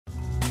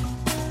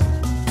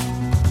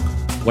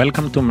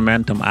Welcome to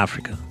Momentum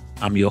Africa.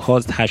 I'm your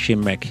host,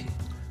 Hashim Mekhi.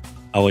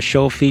 Our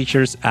show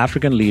features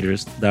African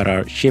leaders that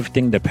are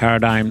shifting the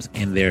paradigms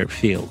in their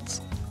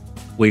fields.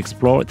 We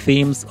explore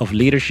themes of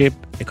leadership,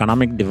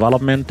 economic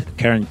development,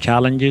 current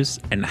challenges,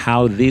 and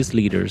how these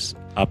leaders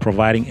are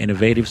providing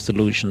innovative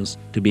solutions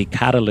to be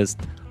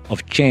catalysts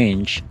of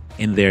change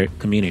in their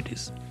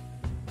communities.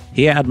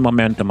 Here at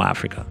Momentum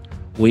Africa,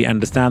 we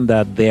understand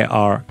that there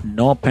are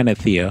no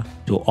panacea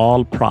to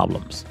all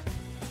problems.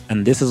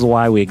 And this is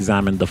why we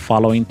examine the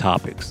following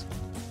topics: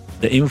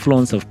 the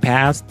influence of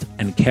past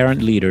and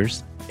current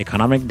leaders,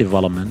 economic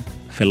development,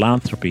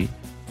 philanthropy,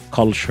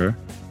 culture,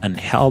 and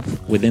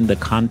health within the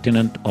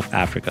continent of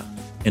Africa.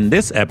 In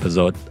this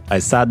episode, I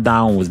sat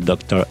down with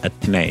Dr.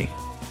 Atinay.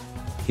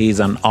 He is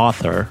an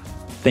author,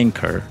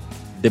 thinker,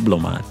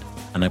 diplomat,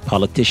 and a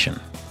politician,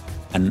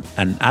 and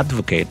an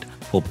advocate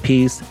for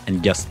peace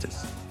and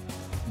justice.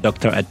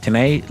 Dr.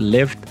 Atinay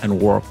lived and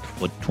worked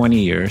for 20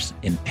 years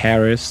in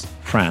Paris,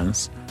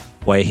 France,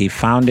 where he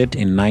founded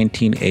in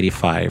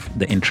 1985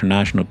 the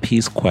International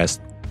Peace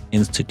Quest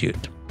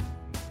Institute.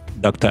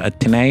 Dr.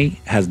 Atinay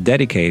has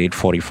dedicated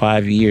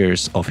 45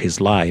 years of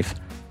his life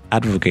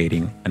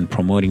advocating and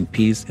promoting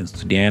peace in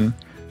Sudan,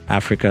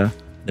 Africa,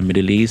 the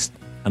Middle East,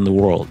 and the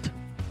world.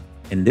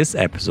 In this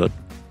episode,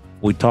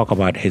 we talk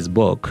about his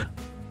book,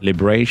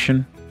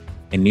 Liberation,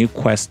 A New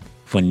Quest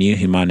for New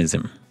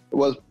Humanism.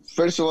 Well,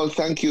 first of all,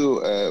 thank you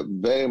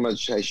very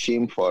much,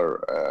 Hashim,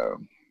 for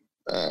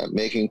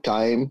making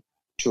time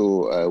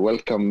to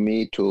welcome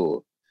me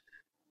to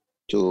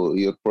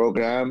your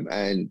program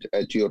and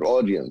to your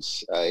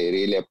audience. I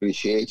really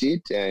appreciate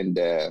it, and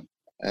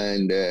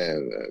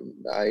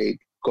I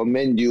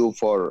commend you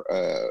for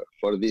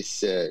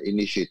this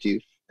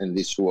initiative and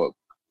this work.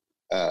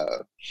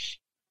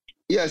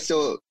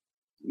 So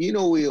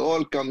we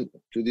all come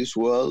to this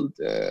world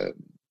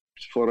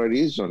for a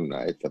reason,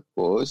 I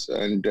suppose,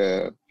 and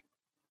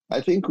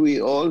I think we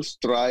all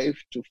strive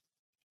to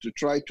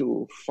try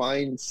to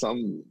find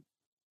some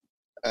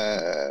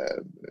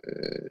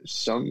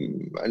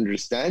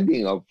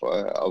understanding of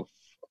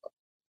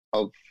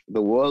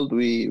the world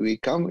we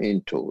come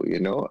into,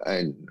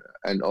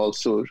 and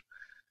also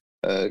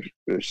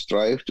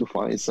strive to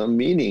find some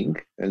meaning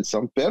and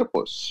some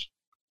purpose.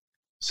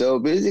 So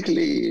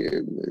basically,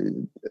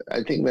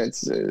 I think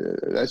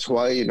that's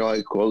why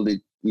I called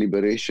it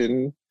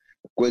Liberation,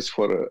 Quest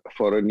for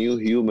a New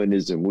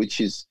Humanism, which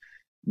is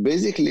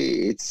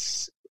basically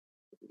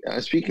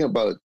I'm speaking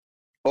about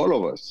all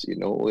of us.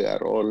 We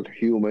are all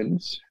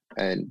humans,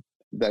 and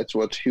that's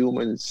what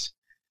humans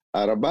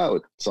are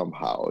about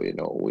somehow.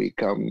 We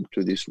come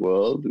to this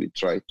world, we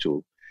try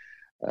to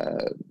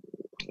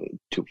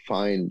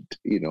find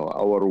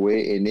our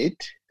way in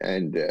it,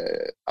 and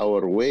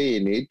our way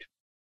in it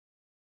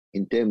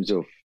in terms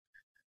of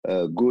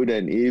good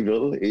and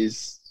evil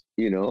is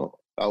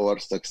our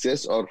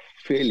success or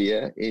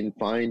failure in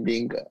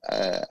finding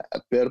a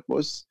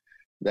purpose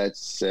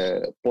that's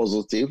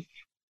positive,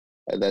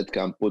 that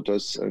can put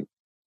us on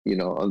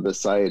the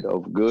side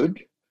of good,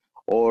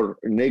 or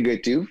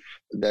negative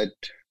that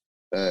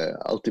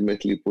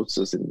ultimately puts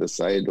us in the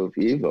side of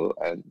evil.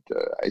 And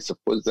I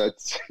suppose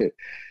that's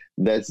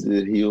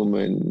the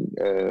human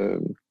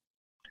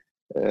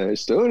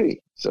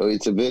story. So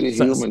it's a very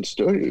human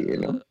story,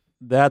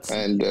 That's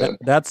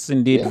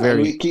indeed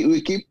very.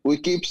 We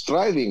keep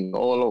striving,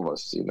 all of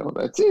us.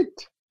 That's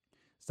it.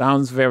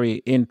 Sounds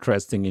very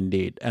interesting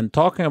indeed. And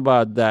talking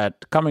about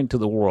that, coming to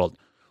the world,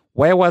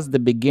 where was the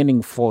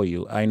beginning for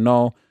you? I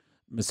know,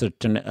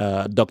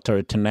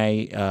 Dr.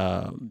 Atinay,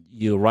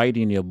 you write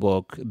in your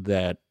book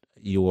that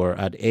you were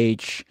at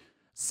age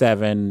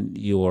 7,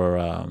 you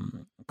were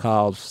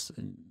calves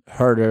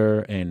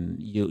herder,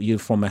 and you're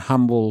from a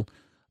humble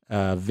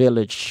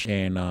village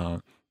in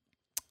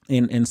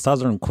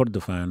southern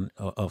Kordofan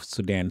of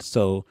Sudan.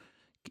 So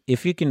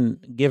if you can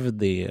give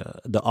the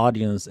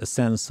audience a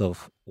sense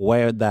of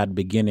where that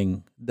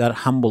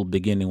humble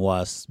beginning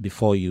was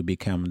before you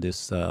became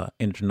this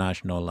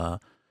international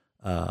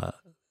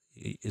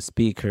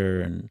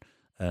speaker and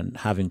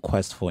having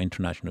quest for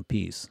international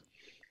peace.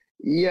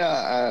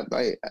 Yeah,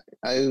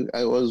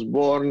 I was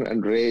born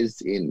and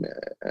raised in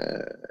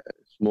a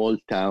small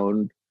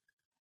town.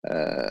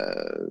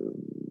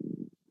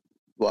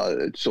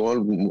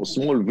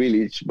 Small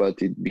village,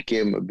 but it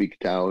became a big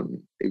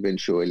town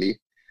eventually,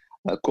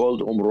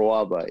 called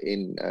Umruaba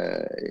in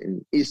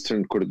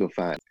eastern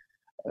Kordofan.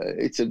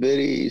 It's a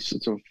very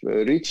sort of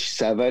rich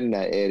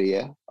savanna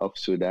area of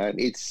Sudan.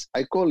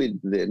 I call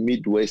it the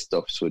Midwest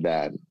of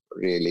Sudan,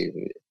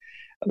 really,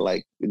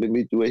 like the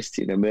Midwest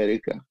in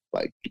America,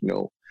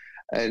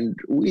 And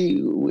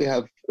we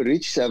have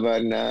rich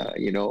savanna.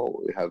 We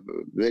have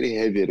very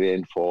heavy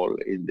rainfall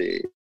in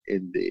the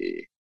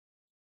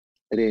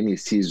rainy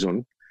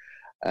season,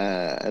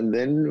 and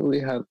then we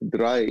have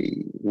dry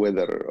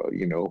weather,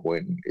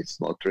 when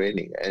it's not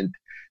raining. And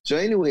so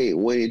anyway,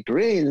 when it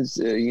rains,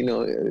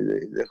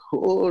 the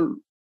whole,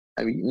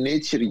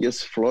 nature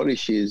just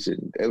flourishes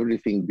and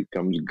everything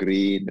becomes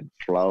green and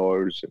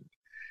flowers.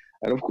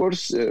 And of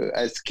course,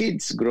 as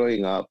kids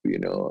growing up,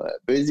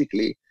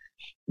 basically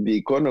the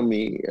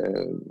economy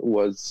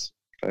was,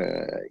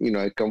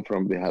 I come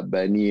from the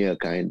Habbaniya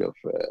kind of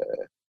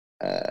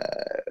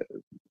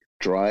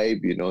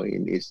tribe,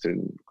 in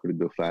eastern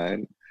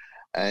Kurdistan,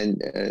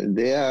 and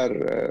they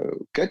are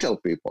cattle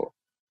people,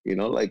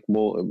 like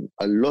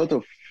a lot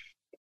of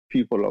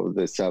people of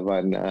the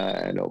savannah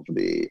and of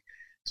the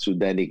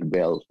Sudanic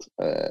belt.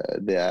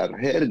 They are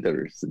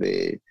herders.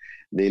 They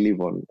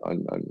live on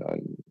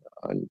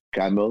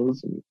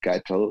camels and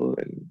cattle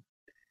and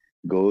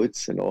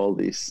goats and all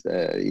these.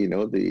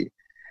 The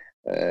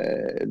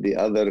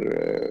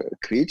other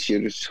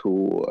creatures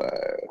who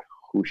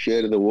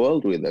share the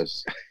world with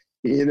us.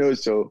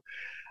 So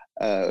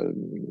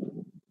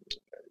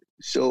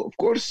so of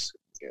course.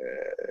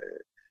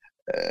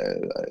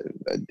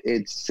 At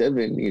age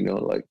 7,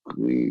 like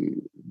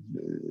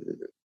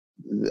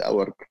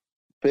our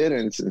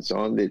parents and so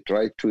on, they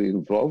tried to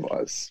involve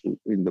us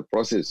in the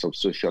process of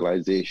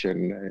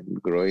socialization and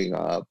growing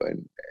up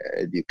and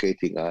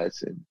educating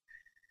us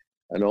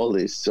and all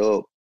this.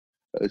 So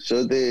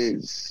they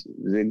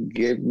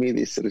gave me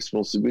this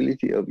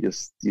responsibility of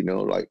just,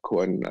 like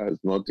when I was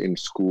not in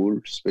school,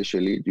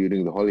 especially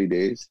during the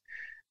holidays,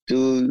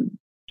 to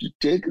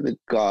take the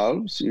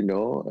calves,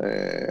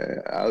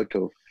 out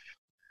of,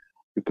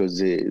 because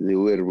they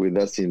were with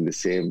us in the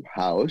same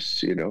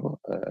house, we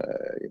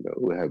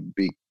have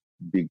big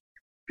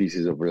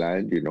pieces of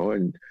land,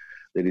 and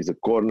there is a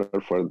corner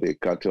for the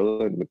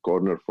cattle and a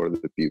corner for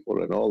the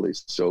people and all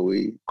this. So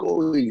we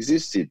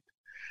coexisted.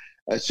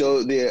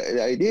 So the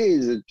idea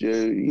is that,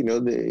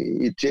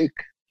 you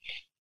take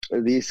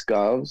these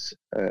cows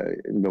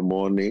in the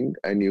morning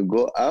and you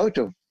go out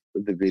of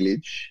the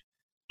village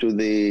to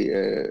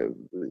the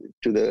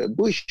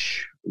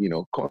bush,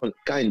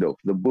 kind of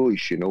the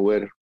bush,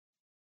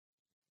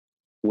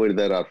 where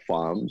there are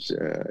farms,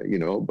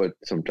 but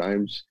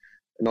sometimes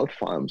not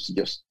farms,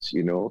 just,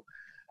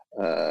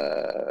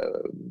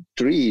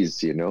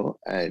 trees,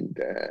 and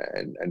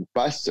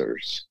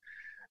pastures.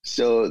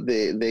 So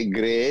they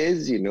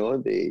graze,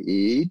 they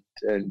eat,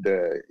 and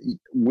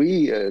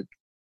we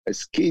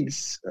as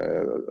kids,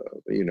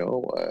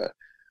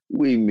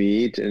 we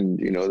meet, and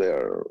there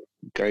are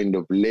kind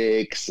of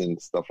lakes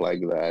and stuff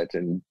like that,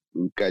 and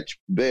we catch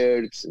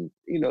birds, and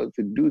to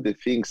do the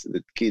things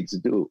that kids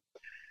do.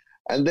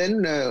 And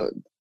then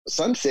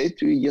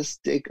sunset, we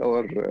just take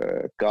our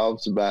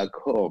calves back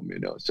home,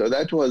 So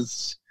that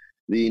was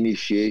the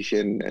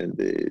initiation and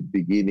the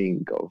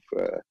beginning of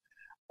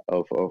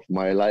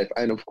my life.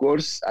 And of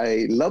course,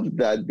 I loved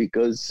that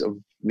because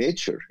of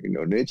nature.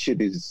 Nature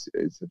is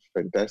a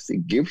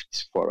fantastic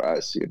gift for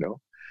us,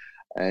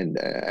 and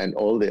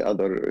all the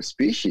other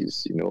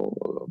species,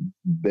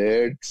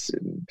 birds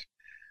and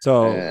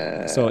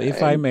so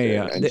if I may,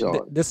 and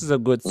so on. this is a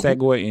good Mhm.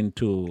 segue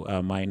into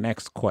my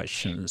next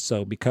question.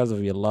 So, because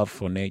of your love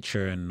for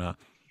nature, and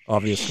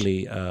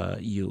obviously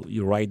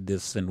you write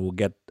this, and we'll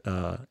get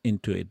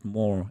into it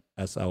more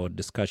as our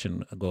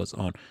discussion goes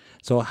on.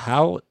 So,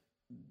 how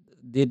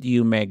did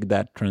you make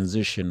that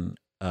transition,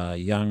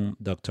 young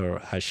Dr.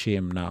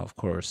 Hashim, now, of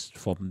course,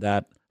 from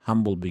that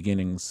humble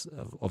beginnings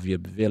of your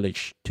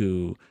village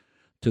to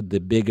the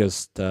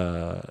biggest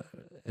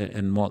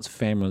and most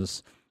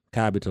famous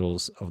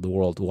capitals of the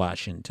world,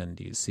 Washington,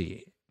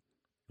 D.C.?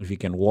 If you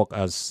can walk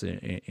us,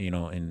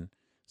 in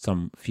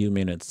some few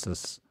minutes,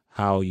 as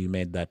how you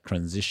made that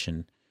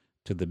transition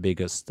to the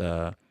biggest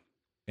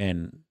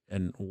and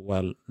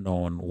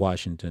well-known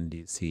Washington,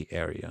 D.C.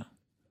 area.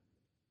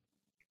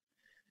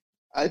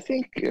 I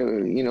think,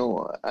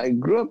 I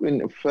grew up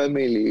in a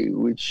family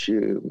which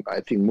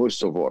I think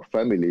most of our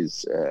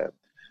families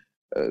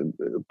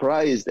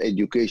prized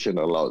education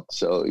a lot.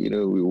 So,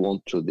 we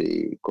went to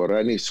the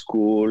Quranic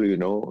school,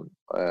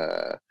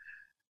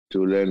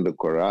 to learn the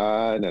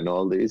Quran and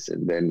all this.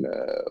 And then,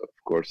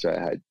 of course, I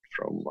had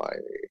from my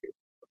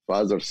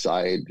father's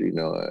side,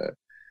 the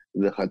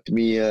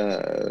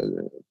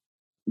Khatmiya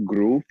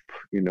group,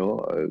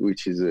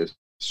 which is a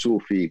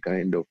Sufi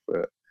kind of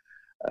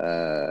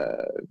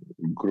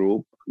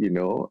group,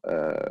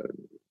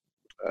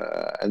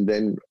 and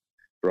then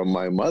from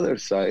my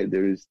mother's side,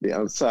 there is the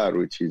Ansar,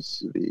 which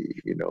is the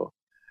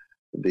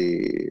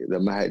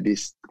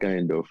Mahadist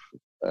kind of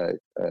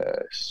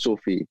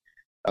Sufi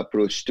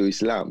approach to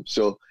Islam.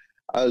 So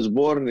I was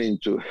born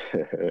into,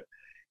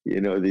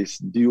 this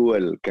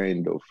dual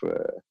kind of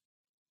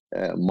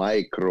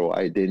micro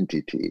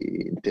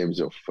identity in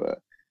terms of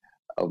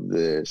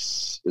the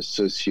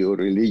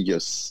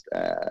socio-religious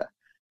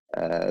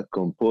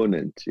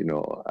component,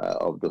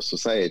 of the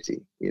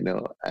society,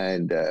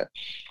 and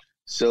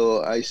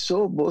so I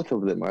saw both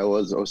of them. I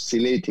was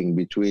oscillating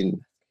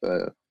between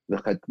the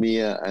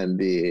Khatmiya and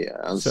the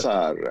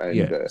Ansar,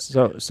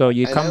 So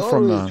you and come I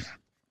from. always,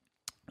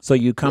 So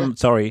you yeah, come,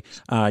 sorry,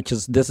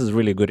 just this is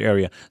really good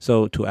area.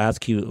 So to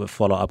ask you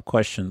follow-up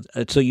questions.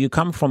 So you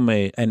come from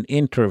an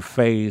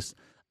interfaith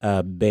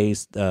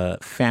based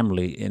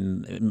family.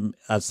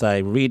 As I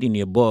read in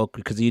your book,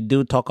 because you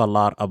do talk a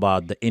lot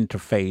about the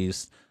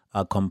interfaith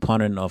a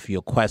component of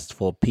your quest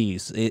for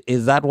peace.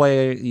 Is that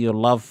why your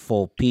love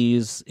for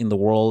peace in the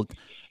world,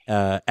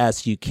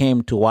 as you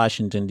came to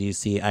Washington,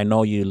 D.C.? I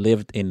know you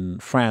lived in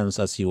France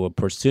as you were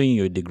pursuing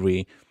your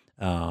degree,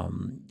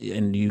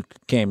 and you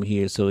came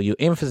here. So your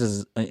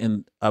emphasis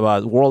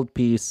about world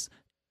peace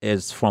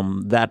is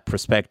from that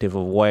perspective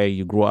of where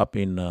you grew up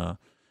in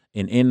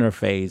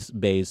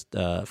interfaith-based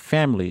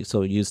family.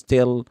 So you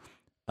still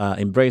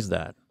embrace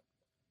that.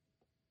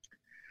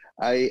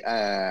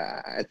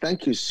 I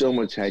thank you so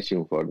much,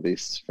 Hashim, for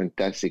this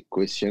fantastic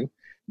question,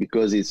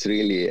 because it's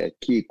really a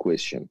key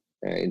question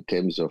in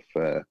terms of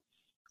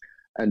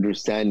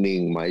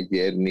understanding my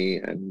journey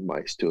and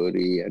my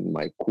story and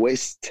my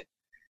quest,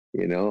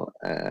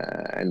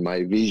 and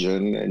my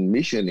vision and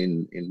mission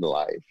in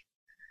life.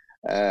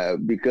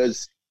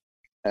 Because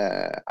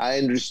I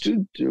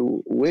understood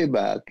way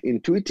back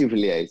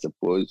intuitively, I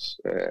suppose,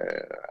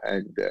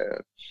 and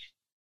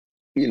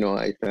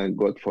I thank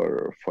God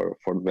for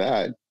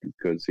that,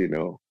 because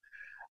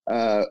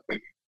I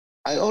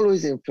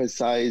always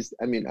emphasized.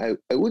 I mean, I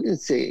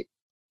wouldn't say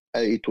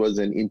it was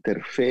an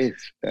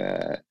interfaith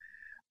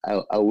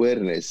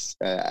awareness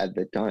at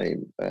the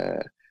time,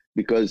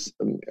 because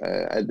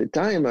at the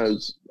time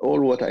all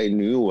what I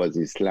knew was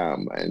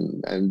Islam,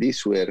 and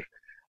these were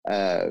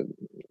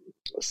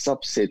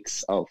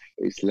subsets of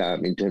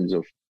Islam in terms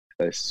of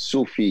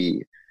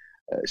Sufi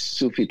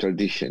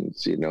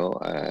traditions,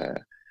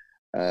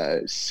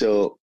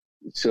 so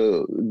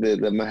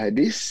the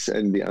Mahadis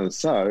and the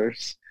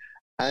Ansars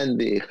and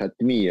the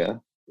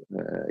Khatmiya,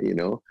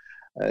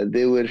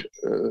 they were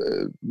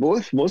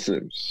both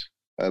Muslims,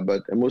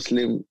 but a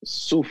Muslim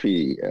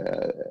Sufi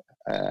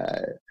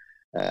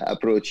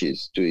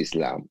approaches to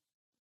Islam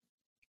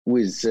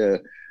with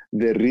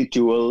the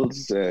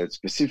rituals,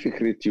 specific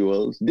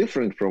rituals,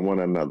 different from one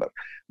another.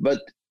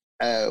 But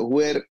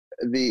where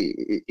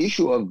the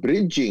issue of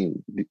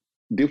bridging the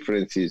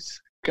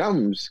differences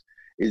comes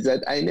is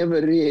that I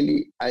never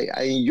really,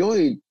 I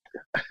enjoyed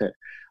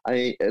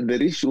the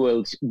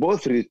rituals,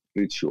 both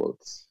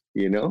rituals,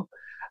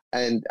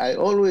 and I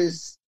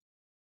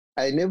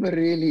never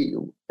really.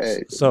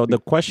 So the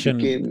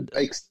question,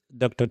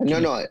 Dr. T. No,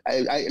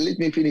 let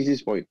me finish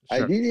this point.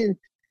 Sure. I didn't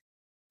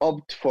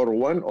opt for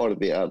one or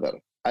the other.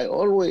 I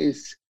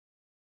always,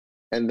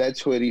 and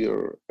that's where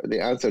the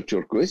answer to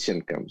your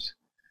question comes.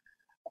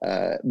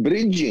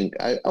 Bridging,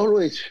 I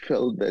always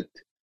felt that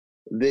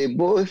they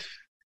both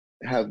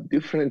have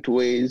different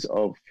ways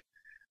of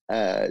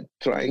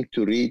trying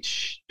to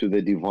reach to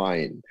the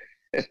divine.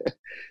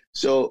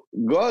 So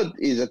God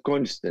is a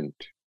constant,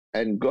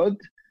 and God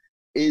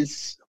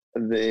is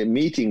the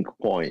meeting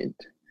point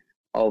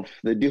of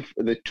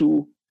the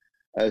two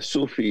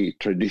Sufi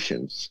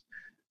traditions.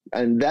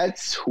 And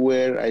that's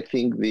where I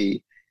think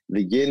the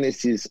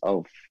genesis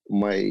of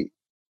my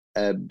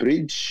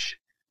bridge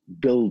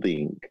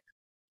building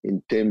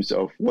in terms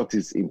of what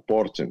is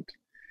important,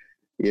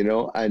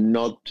 and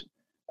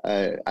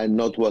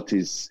not what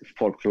is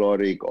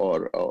folkloric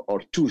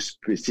or too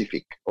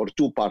specific or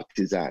too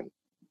partisan.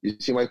 You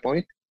see my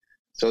point?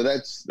 So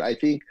that's, I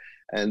think,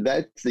 and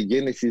that's the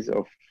genesis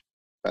of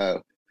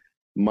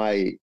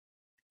my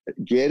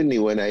journey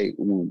when I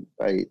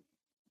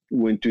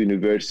went to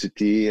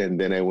university, and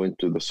then I went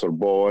to the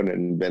Sorbonne,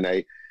 and then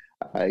I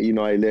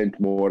learned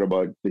more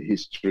about the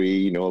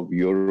history, of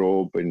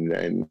Europe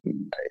and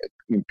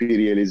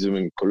imperialism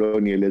and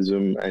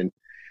colonialism and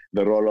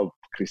the role of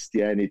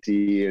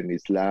Christianity and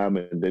Islam,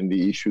 and then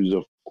the issues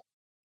of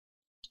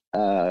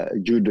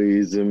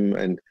Judaism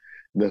and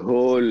the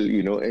whole,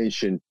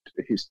 ancient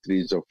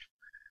histories of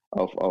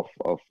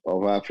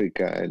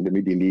Africa and the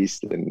Middle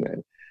East,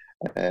 and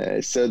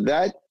so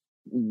that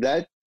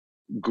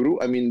grew.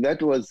 I mean,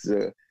 that was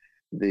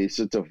the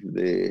sort of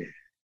the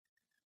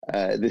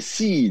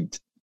seed.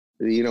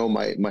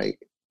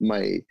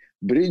 My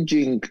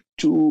bridging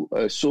two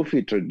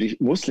Sufi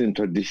Muslim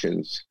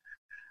traditions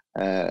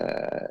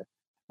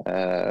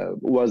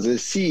was a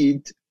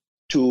seed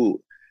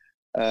to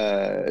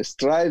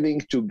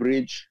striving to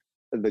bridge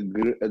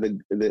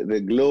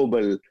the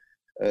global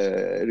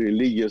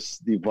religious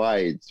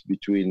divides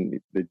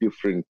between the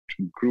different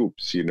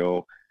groups,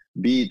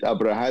 be it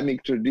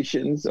Abrahamic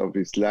traditions of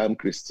Islam,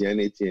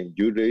 Christianity, and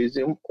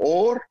Judaism,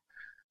 or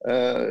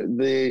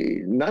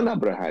the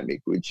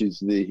non-Abrahamic, which is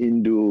the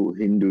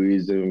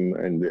Hinduism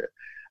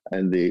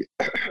and the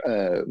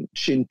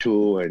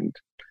Shinto and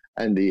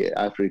the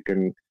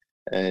African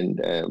and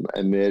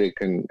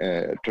American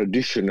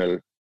traditional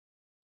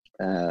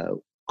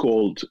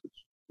called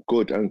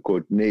quote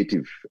unquote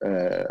native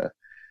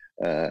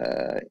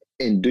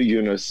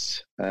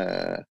indigenous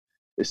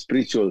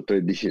spiritual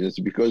traditions,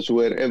 because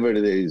wherever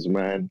there is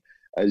man,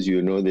 as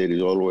you know, there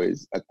is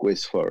always a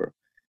quest for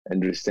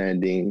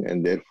understanding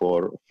and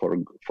therefore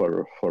for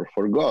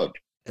God.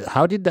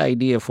 How did the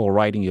idea for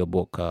writing your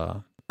book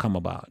come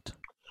about?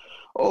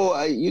 Oh,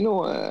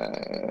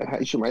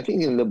 Hashim, I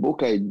think in the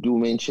book I do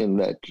mention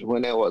that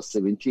when I was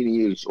 17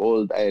 years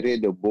old, I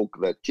read a book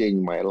that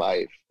changed my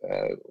life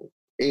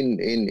in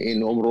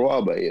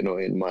Umruaba,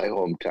 in my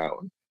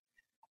hometown.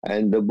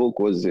 And the book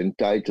was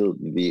entitled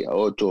The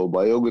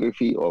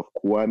Autobiography of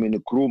Kwame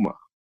Nkrumah,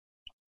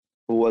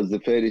 who was the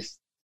first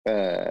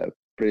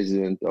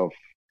president of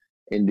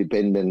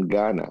independent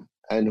Ghana,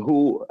 and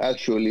who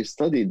actually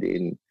studied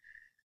in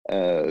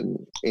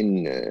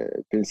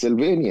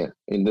Pennsylvania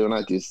in the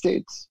United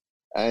States,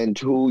 and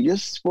who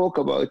just spoke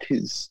about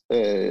his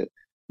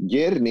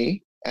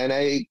journey. And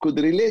I could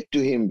relate to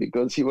him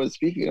because he was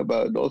speaking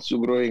about also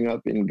growing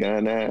up in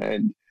Ghana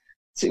and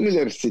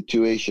similar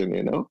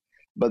situation,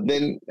 but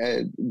then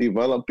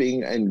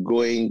developing and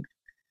going.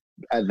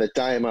 At the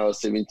time I was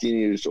 17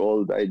 years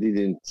old,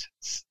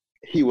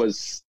 he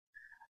was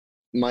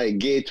my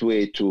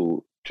gateway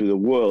to the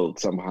world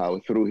somehow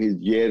through his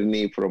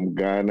journey from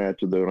Ghana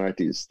to the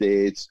United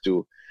States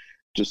to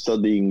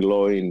studying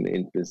law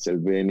in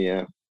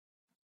Pennsylvania,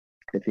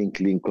 I think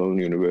Lincoln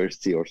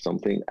University or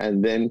something,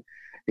 and then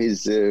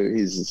his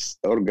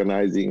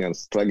organizing and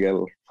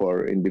struggle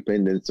for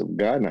independence of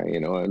Ghana,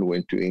 and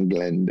went to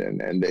England,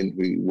 and then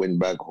he went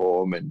back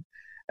home and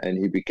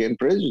he became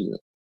president.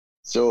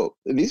 So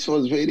this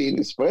was very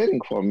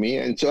inspiring for me.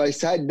 And so I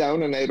sat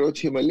down and I wrote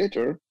him a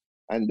letter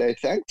and I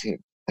thanked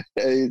him.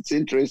 It's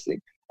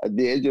interesting, at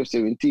the age of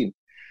 17.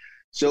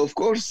 So of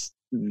course,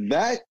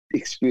 that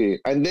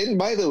experience. And then,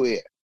 by the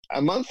way,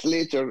 a month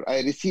later,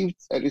 I received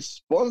a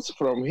response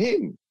from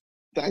him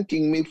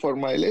thanking me for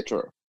my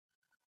letter.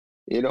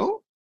 I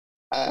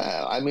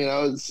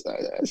was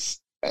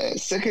a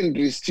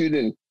secondary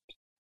school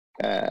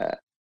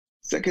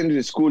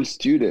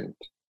student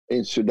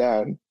in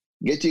Sudan,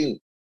 getting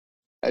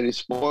a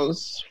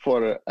response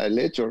for a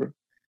letter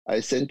I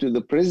sent to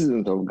the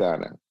president of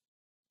Ghana.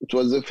 It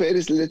was the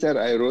first letter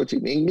I wrote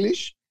in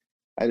English,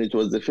 and it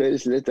was the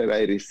first letter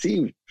I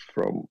received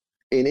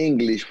in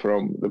English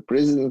from the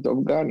president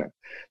of Ghana.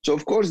 So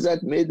of course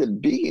that made a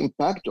big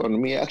impact on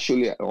me,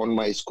 actually on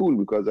my school,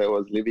 because I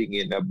was living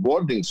in a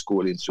boarding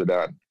school in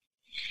Sudan.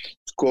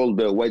 It's called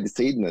the Wadi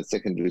Saidna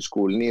Secondary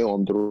School near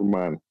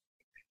Omdurman.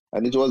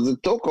 And it was the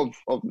talk of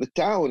the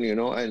town, and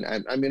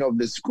of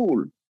the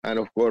school. And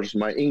of course,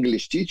 my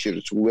English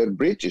teachers were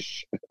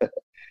British,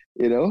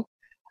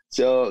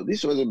 So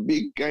this was a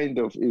big kind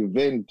of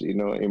event,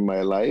 in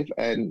my life,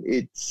 and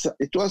it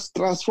was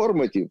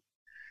transformative.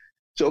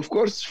 So of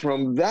course,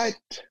 from that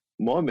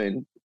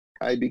moment,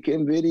 I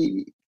became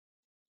very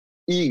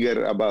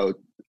eager about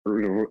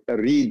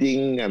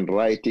reading and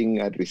writing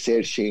and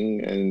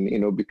researching and,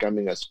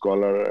 becoming a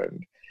scholar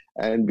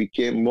and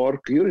became more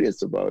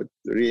curious about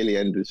really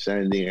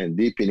understanding and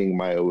deepening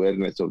my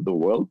awareness of the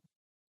world.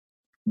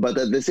 But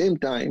at the same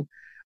time,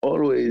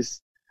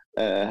 always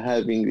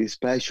having this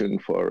passion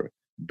for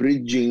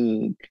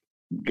bridging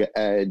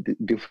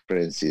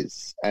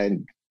differences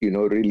and,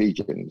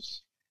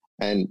 religions,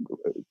 and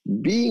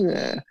being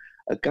a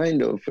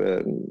kind of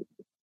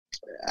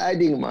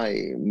adding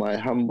my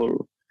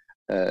humble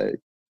 2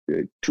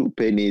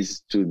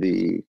 pennies to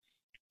the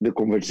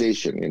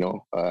conversation,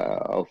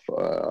 of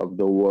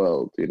the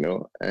world,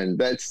 and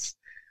that's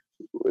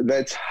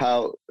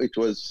how it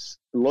was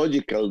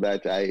logical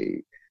that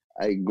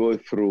I go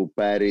through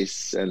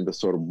Paris and the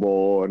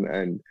Sorbonne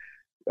and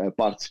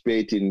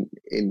participate in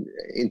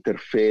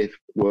interfaith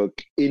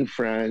work in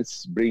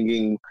France,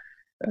 bringing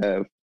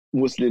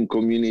Muslim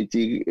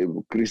community,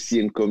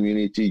 Christian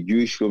community,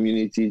 Jewish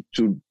community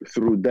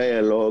through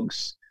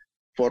dialogues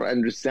for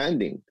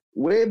understanding.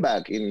 Way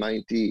back in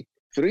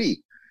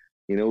 '93,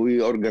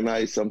 we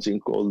organized something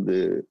called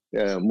the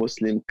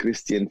Muslim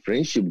Christian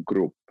Friendship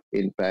Group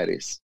in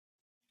Paris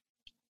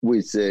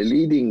with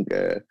leading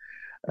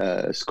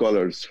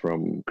scholars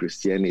from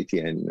Christianity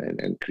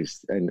and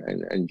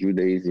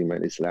Judaism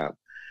and Islam.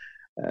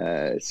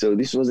 So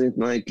this was in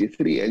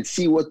 '93, and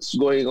see what's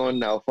going on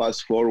now.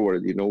 Fast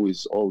forward,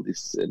 with all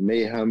this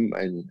mayhem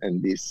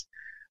and this,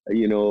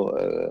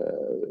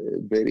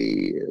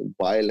 very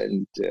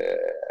violent,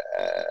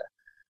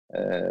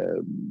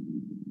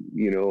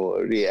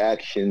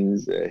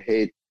 reactions,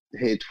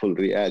 hateful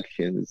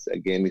reactions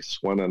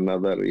against one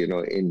another,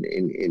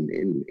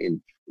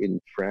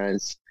 in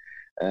France.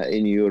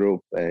 In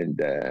Europe,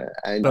 and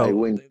I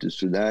went to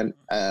Sudan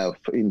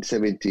in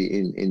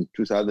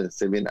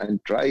 2007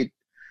 and tried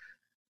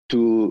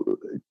to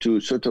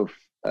sort of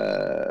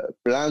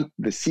plant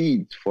the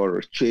seeds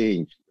for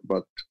change,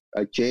 but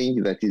a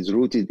change that is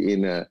rooted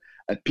in a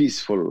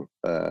peaceful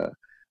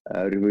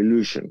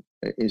revolution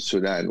in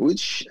Sudan,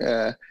 which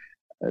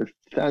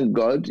thank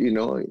God,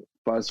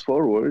 fast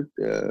forward,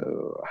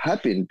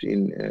 happened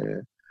in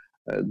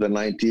the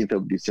 19th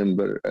of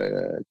December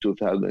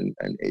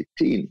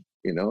 2018.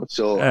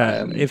 So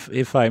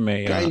if I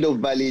may, kind of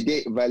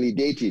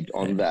validated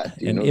on that.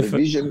 The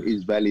vision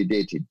is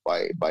validated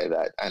by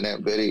that, and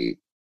I'm very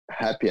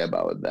happy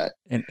about that.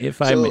 And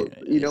if I may,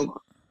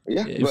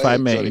 if I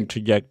may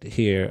interject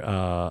here,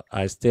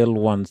 I still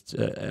want.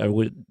 I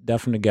would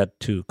definitely get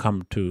to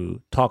come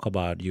to talk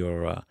about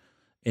your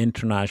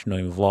international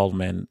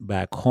involvement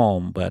back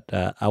home, but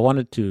I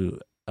wanted to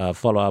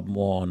follow up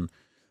more on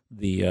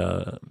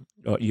the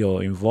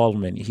your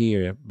involvement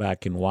here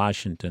back in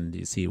Washington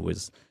D.C.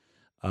 with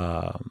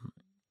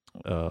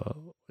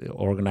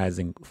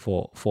organizing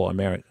for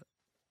America.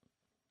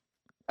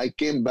 I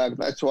came back.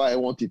 That's why I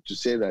wanted to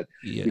say that,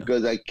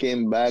 because I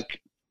came back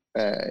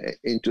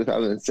in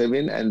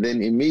 2007 and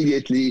then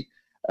immediately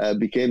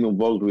became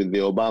involved with the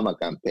Obama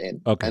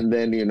campaign. Okay. And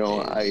then,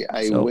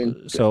 I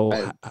went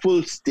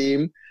full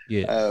steam,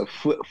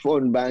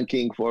 phone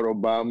banking for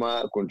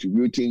Obama,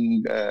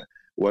 contributing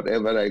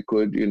whatever I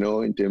could,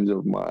 in terms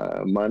of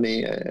my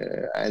money,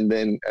 and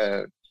then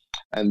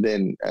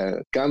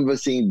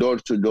canvassing door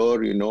to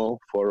door,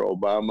 for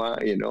Obama,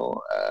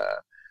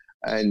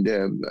 and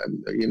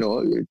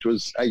it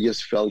was, I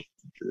just felt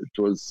it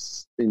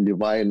was in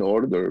divine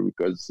order,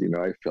 because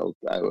I felt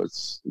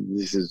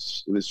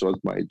this was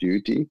my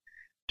duty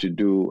to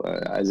do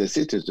as a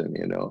citizen,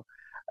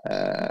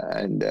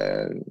 and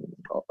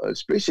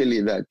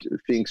especially that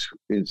things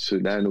in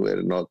Sudan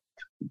were not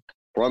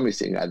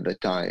promising at the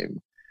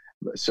time.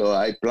 So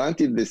I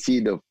planted the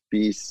seed of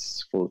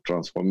peaceful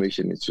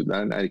transformation in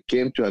Sudan. I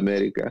came to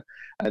America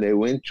and I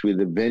went with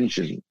a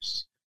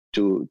vengeance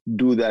to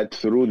do that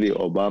through the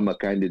Obama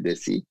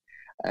candidacy,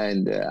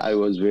 and I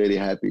was very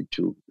happy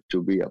to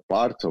be a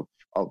part of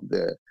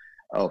the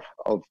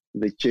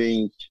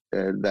change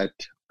that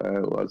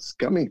was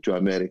coming to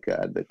America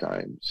at the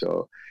time.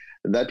 So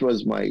that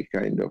was my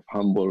kind of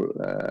humble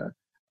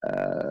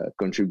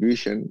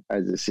contribution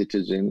as a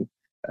citizen,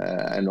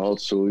 and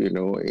also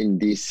in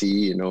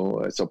DC,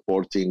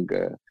 supporting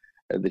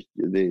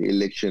the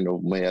election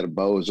of Mayor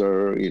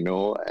Bowser,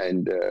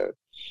 and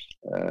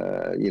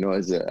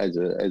as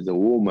a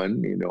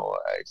woman,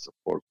 I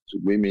support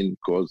women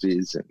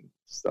causes and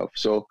stuff.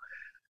 So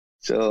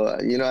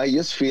I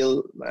just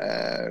feel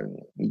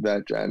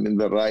that I'm in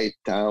the right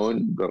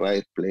town, the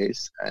right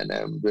place, and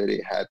I'm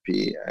very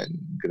happy and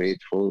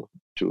grateful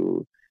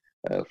to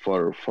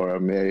for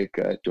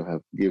America to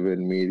have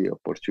given me the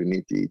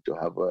opportunity to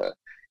have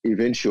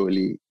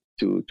eventually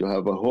to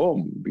have a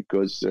home,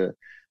 because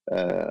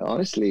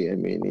honestly,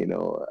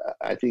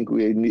 I think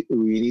we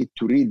need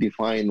to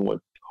redefine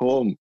what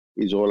home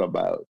is all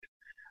about.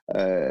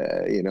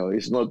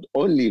 It's not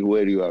only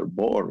where you are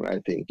born. I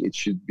think it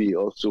should be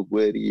also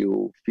where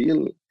you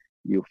feel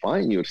you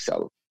find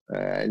yourself,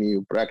 and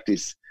you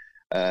practice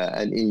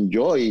and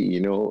enjoy,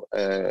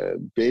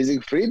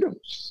 basic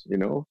freedoms,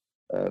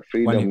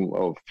 freedom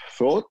of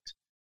thought,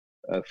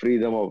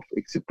 freedom of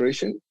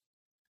expression,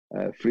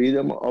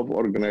 freedom of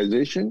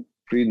organization,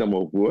 freedom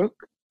of work,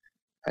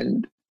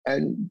 and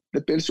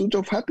the pursuit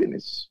of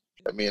happiness.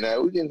 I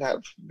wouldn't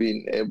have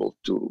been able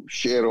to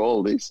share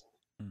all this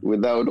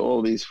without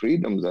all these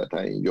freedoms that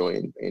I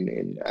enjoy,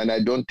 and I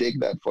don't take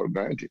that for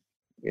granted.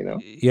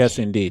 Yes,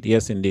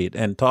 indeed.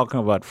 And talking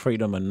about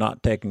freedom and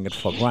not taking it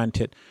for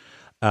granted,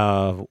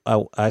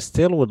 I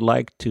still would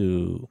like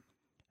to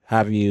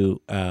have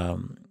you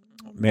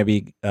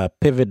maybe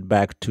pivot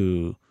back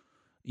to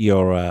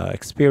your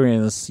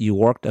experience. You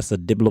worked as a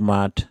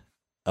diplomat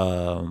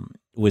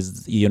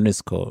with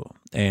UNESCO,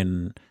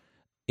 and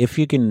if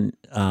you can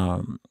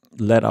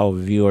let our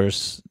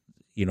viewers,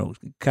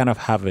 kind of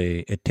have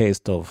a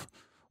taste of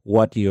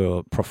what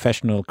your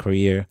professional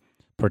career,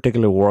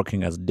 particularly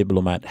working as a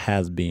diplomat,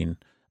 has been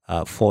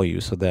for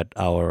you, so that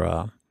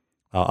our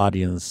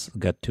audience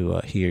get to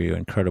hear your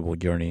incredible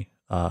journey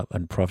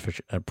and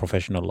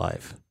professional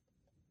life.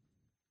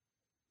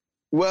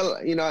 Well,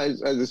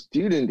 as a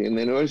student in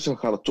the University of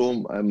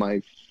Khartoum,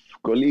 my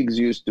colleagues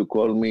used to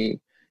call me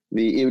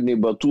the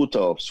Ibn Battuta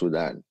of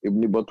Sudan.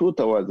 Ibn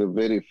Battuta was a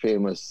very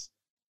famous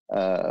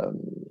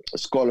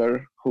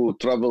scholar who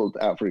traveled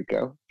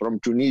Africa from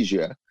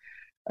Tunisia,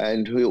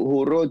 and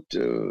who wrote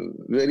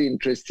very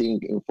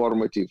interesting,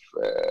 informative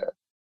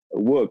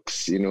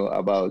works,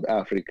 about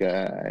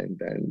Africa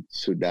and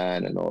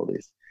Sudan and all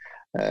this.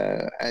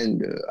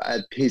 And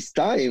at his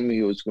time,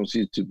 he was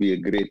considered to be a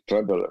great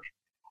traveler.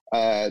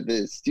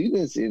 The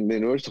students in the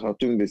University of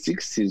Khartoum in the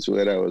 60s,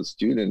 where I was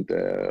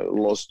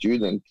law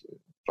student,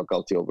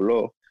 Faculty of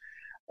Law,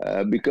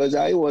 because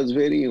I was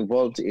very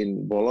involved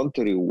in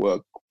voluntary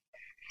work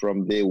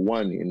from day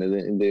one in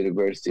the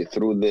university,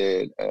 through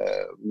the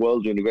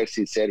World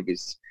University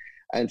Service.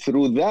 And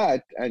through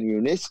that and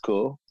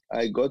UNESCO,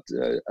 I got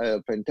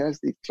a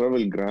fantastic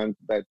travel grant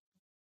that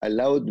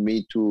allowed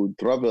me to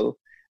travel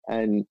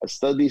and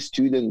study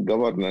student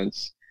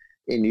governance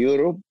in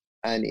Europe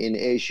and in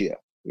Asia,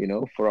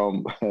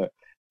 from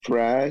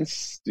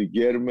France to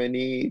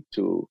Germany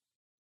to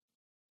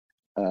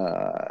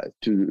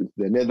the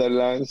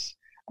Netherlands,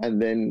 and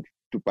then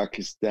to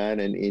Pakistan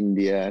and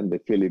India and the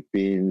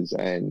Philippines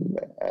and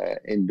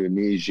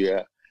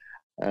Indonesia,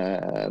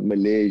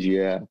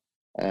 Malaysia,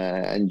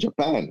 and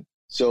Japan.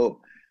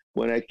 So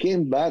when I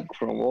came back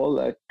from all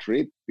that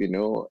trip,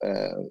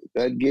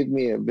 that gave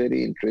me a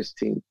very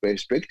interesting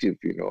perspective.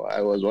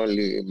 I was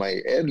only in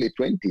my early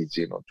 20s,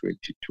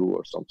 22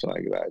 or something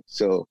like that.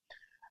 So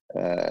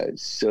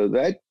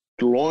that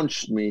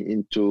launched me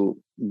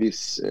into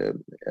this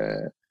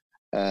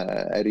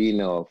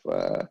arena of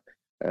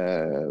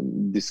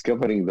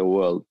discovering the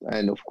world.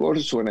 And of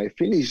course, when I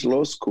finished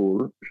law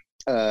school,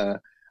 I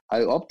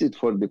opted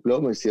for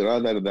diplomacy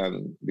rather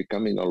than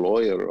becoming a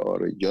lawyer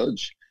or a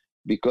judge,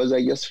 because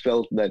I just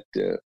felt that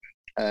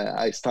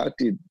I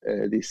started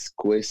this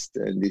quest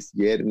and this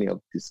journey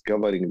of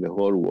discovering the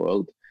whole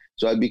world.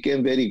 So I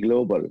became very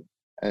global,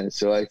 and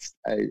so I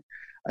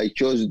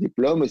chose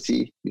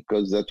diplomacy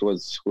because that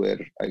was where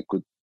I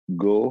could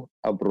go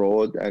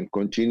abroad and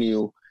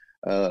continue,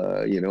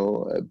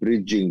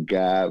 bridging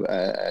gap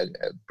and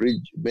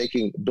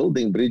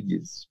building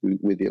bridges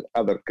with the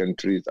other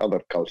countries,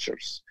 other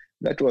cultures.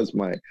 That was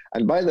my.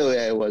 And by the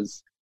way, I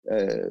was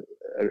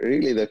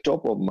really the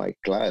top of my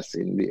class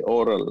in the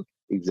oral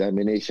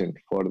examination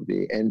for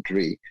the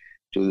entry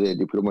to the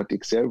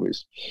diplomatic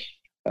service.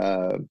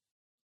 Uh,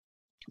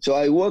 so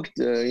I worked,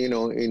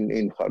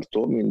 in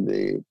Khartoum in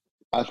the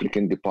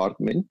African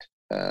department,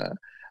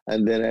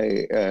 and then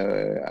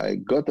I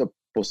got a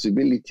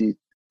possibility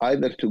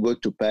either to go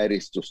to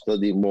Paris to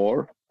study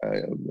more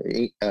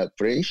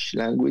French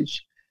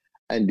language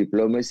and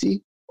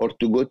diplomacy, or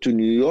to go to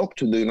New York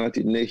to the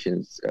United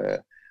Nations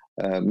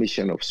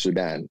mission of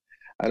Sudan.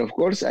 And of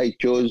course, I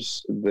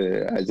chose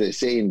as I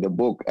say in the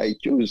book, I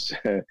chose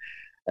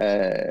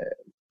the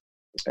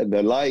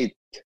light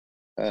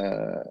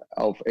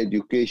of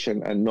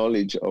education and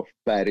knowledge of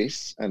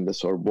Paris and the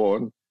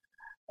Sorbonne,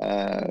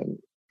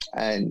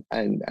 and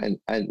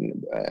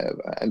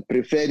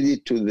preferred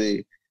it to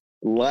the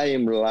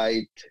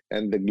limelight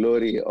and the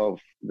glory of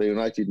the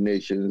United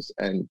Nations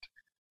and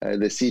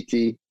the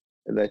city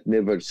that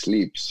never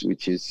sleeps,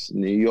 which is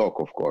New York,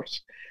 of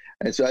course.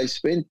 And so I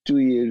spent 2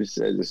 years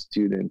as a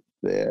student,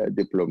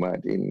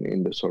 diplomat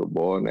in the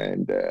Sorbonne,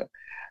 and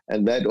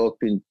that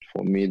opened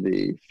for me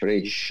the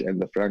French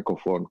and the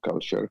Francophone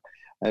culture.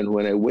 And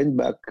when I went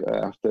back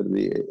after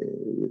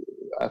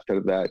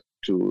that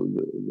to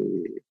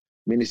the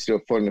Ministry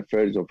of Foreign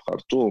Affairs of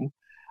Khartoum,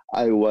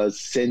 I was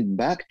sent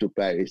back to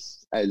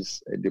Paris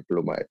as a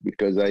diplomat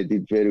because I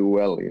did very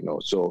well,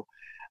 So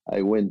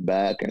I went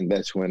back, and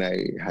that's when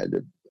I had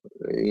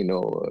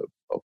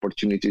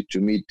opportunity to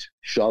meet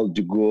Charles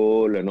de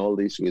Gaulle and all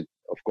this with,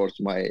 of course,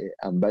 my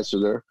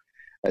ambassador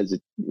as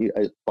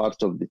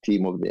part of the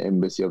team of the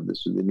embassy of the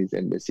Sudanese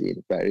embassy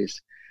in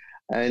Paris.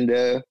 And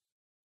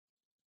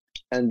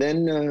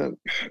then,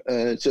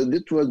 so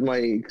that was my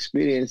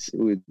experience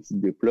with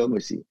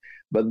diplomacy.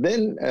 But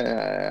then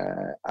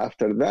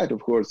after that,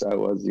 of course, I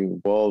was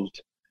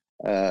involved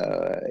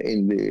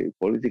in the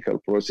political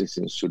process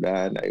in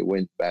Sudan. I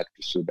went back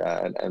to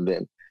Sudan, and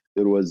then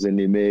there was a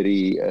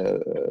Nimeri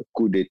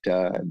coup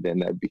d'etat, and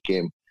then I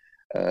became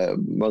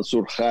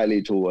Mansour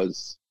Khalid, who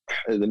was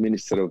the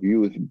Minister of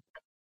Youth,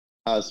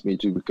 asked me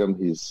to become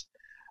his,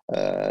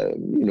 the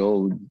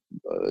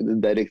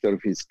director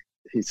of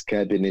his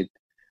cabinet.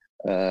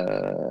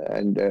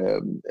 And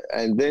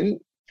then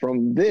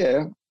from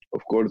there,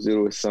 of course, there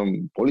were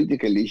some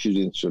political issues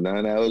in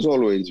Sudan. I was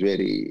always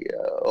very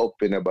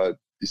open about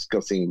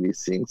discussing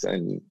these things,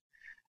 and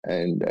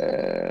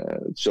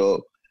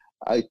so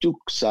I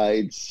took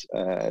sides.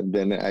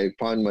 Then I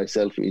found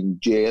myself in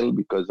jail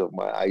because of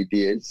my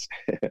ideas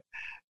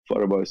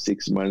for about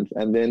 6 months,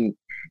 and then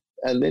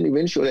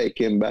eventually I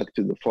came back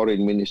to the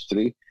foreign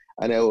ministry,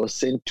 and I was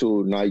sent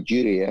to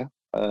Nigeria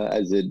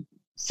as a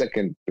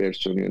second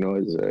person,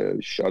 as a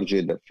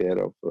chargé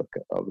d'affaires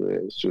of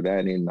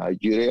Sudan in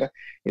Nigeria,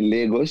 in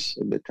Lagos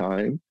at the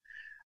time.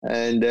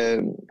 And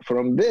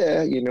from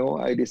there,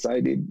 I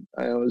decided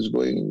I was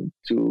going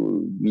to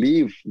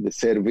leave the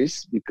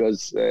service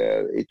because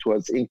it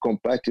was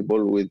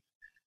incompatible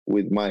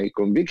with my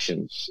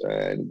convictions.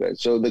 And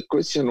so the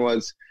question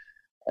was,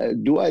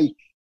 do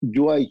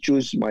I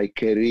choose my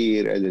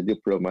career as a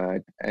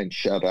diplomat and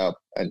shut up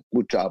and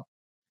put up,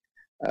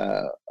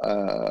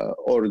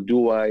 or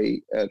do I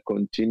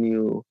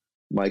continue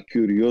my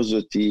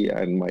curiosity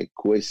and my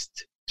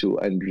quest to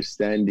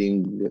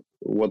understanding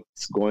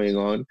what's going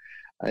on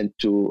and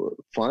to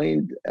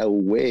find a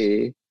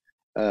way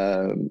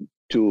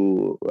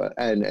to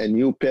a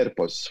new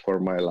purpose for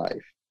my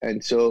life?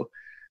 And so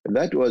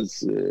that was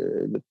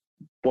the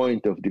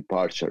point of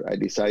departure. I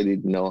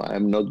decided, no,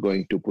 I'm not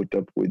going to put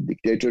up with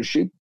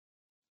dictatorship.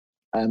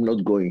 I'm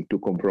not going to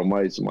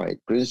compromise my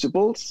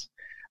principles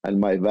and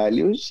my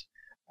values.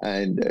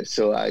 And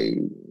so I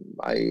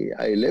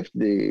left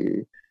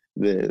the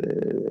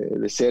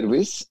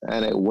service,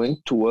 and I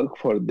went to work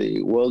for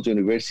the World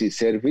University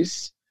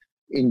Service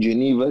in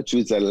Geneva,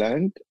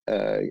 Switzerland,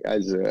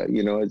 as a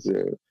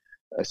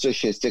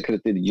Associate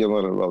Secretary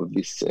General of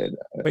this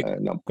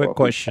quick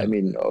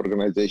question.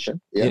 Organization.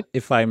 Yeah,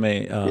 if I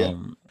may.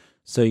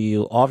 So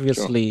you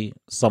obviously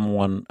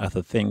someone as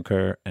a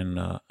thinker and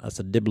as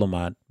a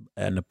diplomat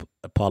and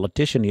a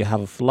politician, you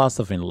have a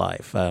philosophy in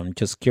life. I'm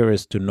just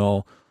curious to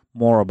know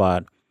more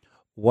about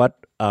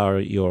what are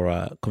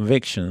your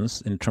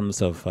convictions in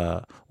terms of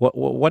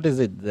what is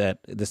it that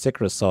the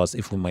secret sauce,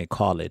 if we may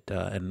call it,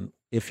 and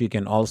if you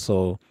can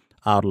also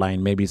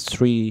outline maybe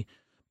 3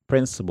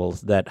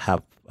 principles that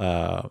have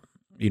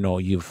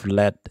you've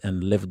led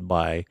and lived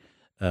by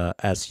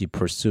as you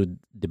pursued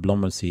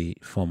diplomacy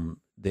from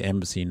the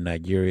embassy in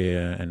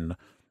Nigeria and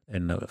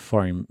the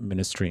foreign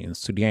ministry in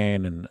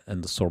Sudan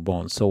and the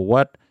Sorbonne. So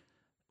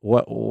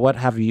what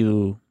have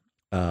you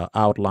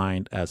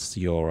outlined as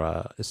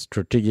your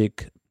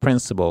strategic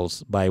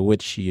principles by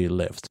which you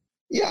lived?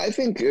 Yeah, I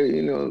think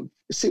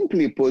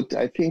simply put,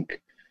 I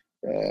think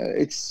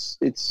it's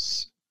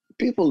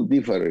people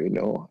differ,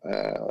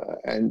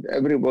 and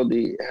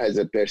everybody has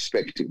a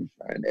perspective,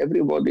 and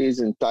everybody is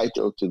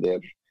entitled to their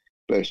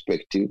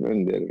perspective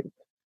and their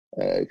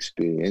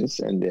experience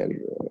and their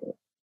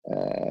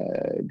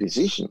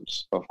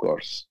decisions. Of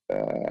course,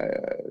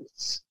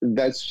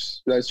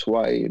 that's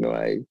why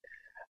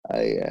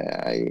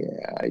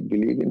I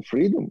believe in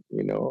freedom,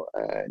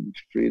 and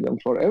freedom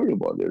for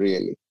everybody,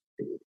 really.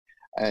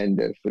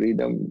 And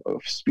freedom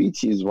of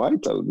speech is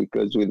vital,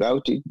 because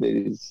without it, there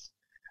is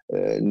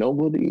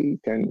nobody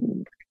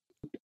can.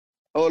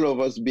 All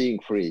of us being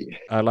free.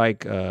 I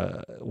like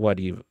what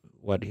you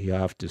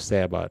have to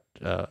say about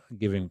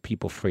giving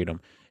people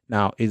freedom.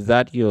 Now, is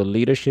that your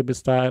leadership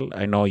style?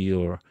 I know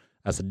you're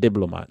as a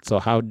diplomat. So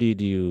how did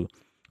you?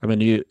 I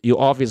mean, you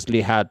obviously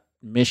had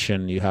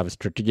mission. You have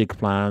strategic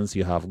plans.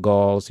 You have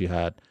goals. You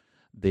had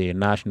the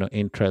national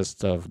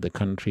interests of the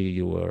country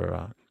you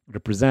were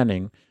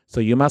representing. So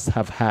you must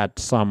have had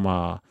some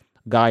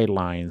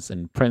guidelines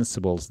and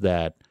principles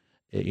that,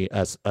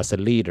 as a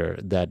leader,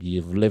 that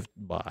you've lived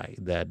by.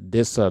 That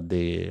this are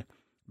the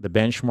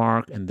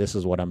benchmark, and this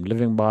is what I'm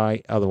living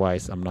by.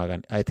 Otherwise, I'm not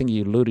going. I think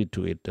you alluded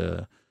to it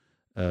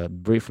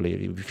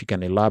briefly. If you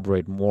can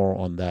elaborate more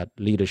on that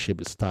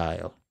leadership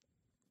style,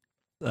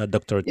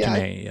 Dr. Yeah,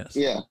 Tinay, yes.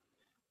 yeah.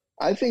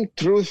 I think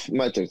truth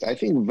matters. I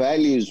think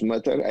values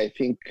matter. I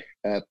think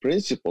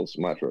principles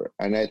matter.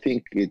 And I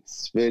think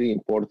it's very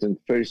important,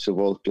 first of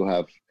all, to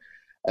have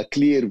a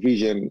clear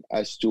vision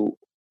as to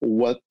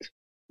what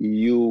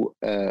you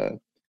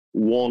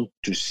want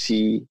to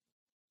see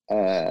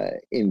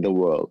in the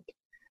world.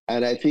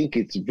 And I think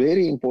it's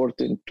very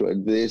important to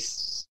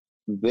address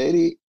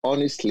very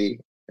honestly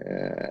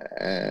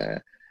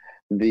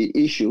the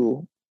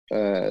issue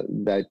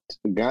that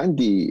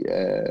Gandhi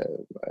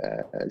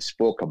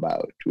spoke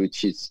about,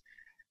 which is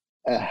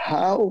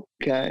how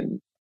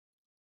can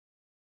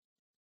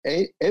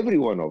every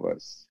one of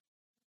us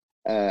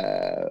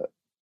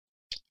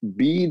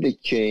be the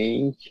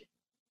change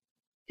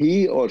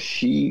he or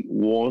she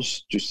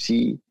wants to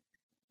see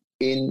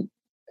in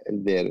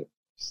themselves,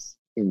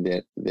 in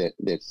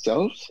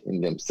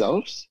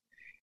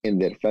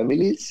their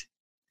families,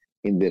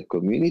 in their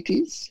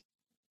communities,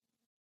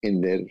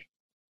 in their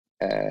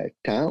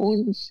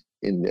towns,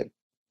 in their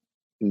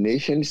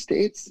nation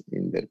states,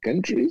 in their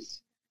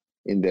countries,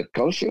 in their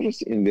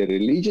cultures, in their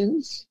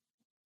religions,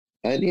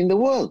 and in the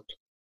world.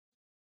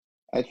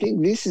 I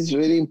think this is a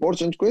very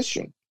important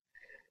question.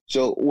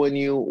 So when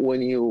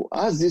you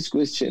ask this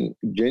question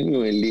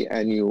genuinely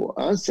and you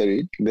answer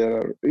it, there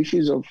are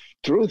issues of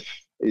truth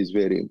is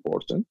very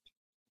important.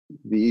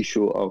 The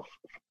issue of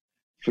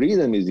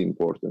freedom is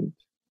important.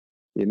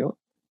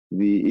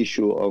 The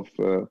issue of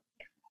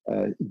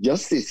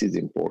justice is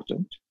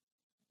important,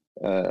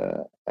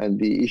 and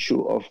the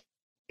issue of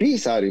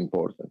peace are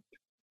important.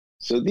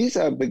 So these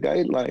are the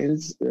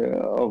guidelines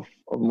of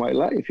my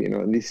life,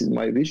 and this is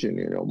my vision,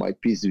 my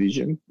peace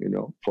vision,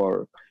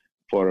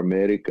 for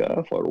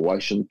America, for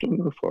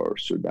Washington, for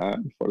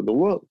Sudan, for the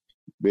world,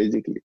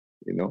 basically,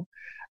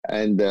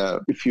 And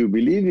if you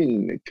believe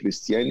in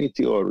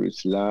Christianity or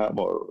Islam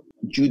or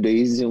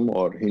Judaism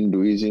or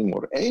Hinduism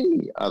or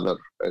any other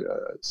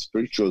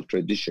spiritual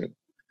tradition,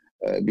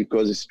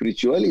 because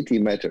spirituality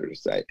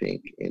matters, I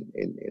think, in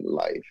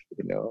life.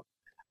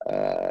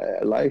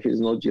 Life is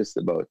not just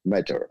about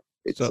matter;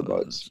 it's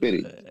about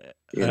spirit.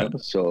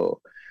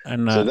 So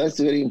that's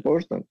very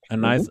important.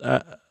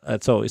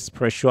 And so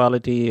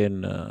spirituality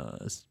and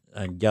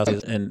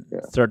justice, and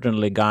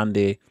certainly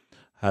Gandhi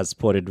has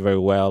put it very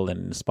well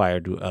and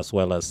inspired, as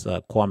well as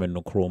Kwame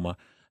Nkrumah.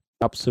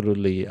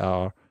 Absolutely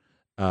are.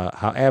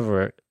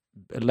 However,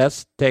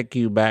 let's take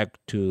you back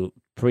to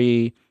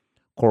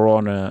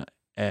pre-corona,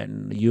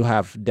 and you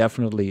have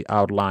definitely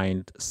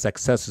outlined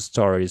success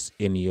stories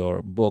in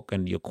your book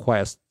and your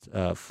quest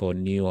for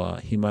new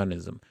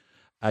humanism.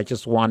 I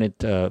just wanted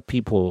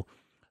people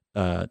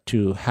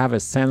to have a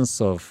sense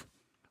of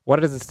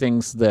what are the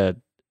things that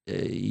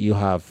you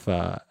have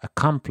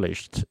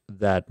accomplished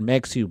that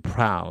makes you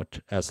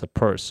proud as a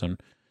person,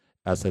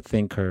 as a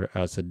thinker,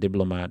 as a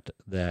diplomat,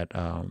 that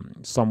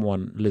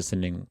someone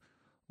listening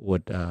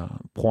would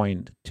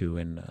point to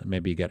and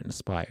maybe get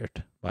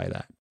inspired by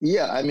that.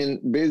 Yeah, I mean,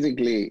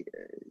 basically,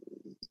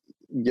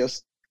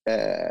 just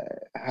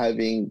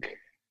having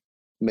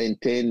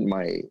maintained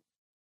my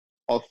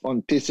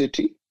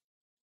authenticity,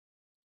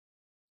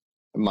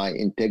 my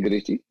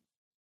integrity,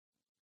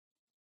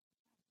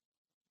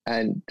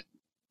 and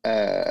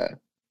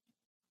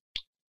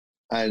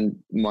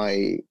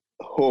my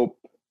hope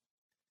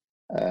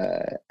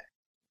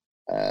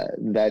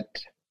that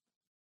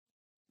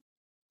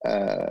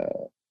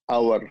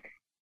our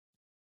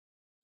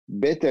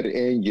better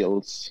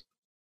angels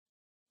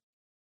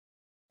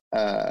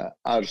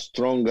are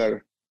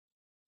stronger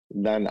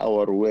than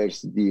our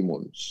worst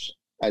demons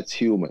as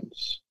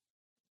humans.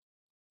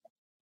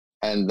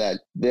 And that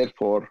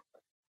therefore,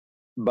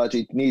 but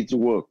it needs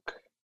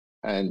work.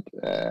 and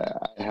I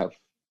have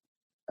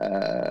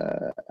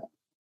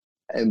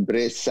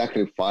embraced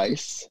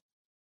sacrifice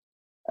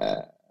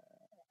uh,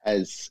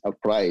 as a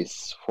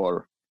price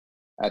for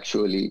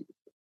actually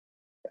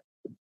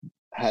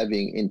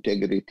having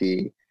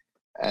integrity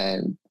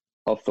and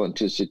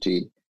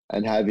authenticity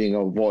and having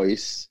a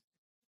voice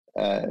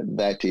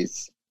that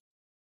is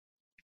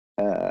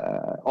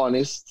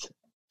honest,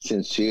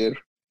 sincere,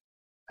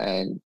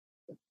 and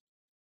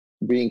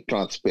being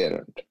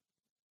transparent.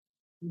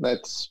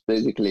 That's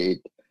basically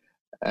it.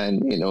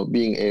 And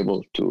being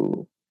able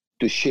to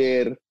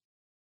share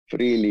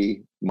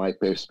freely my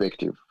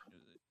perspective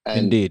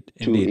and Indeed,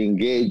 to indeed.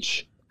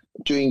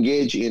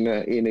 engage in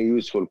a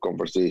useful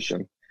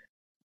conversation.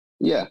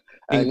 Yeah,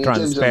 Being and in terms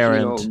of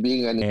transparent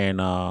being an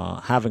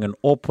and having an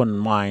open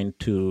mind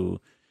to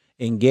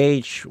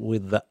engage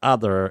with the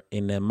other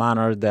in a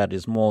manner that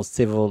is more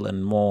civil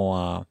and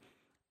more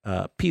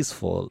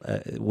peaceful,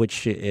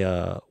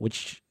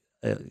 which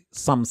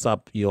sums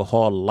up your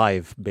whole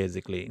life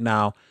basically.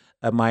 Now,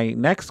 my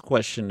next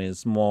question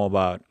is more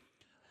about,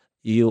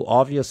 you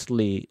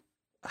obviously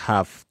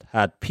have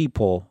had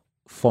people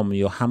from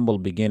your humble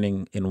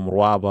beginning in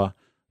Umrwaba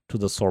to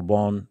the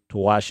Sorbonne to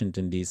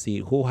Washington, D.C.,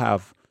 who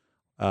have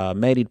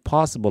made it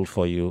possible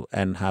for you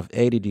and have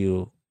aided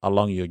you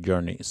along your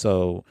journey.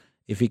 So,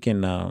 if you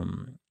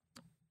can,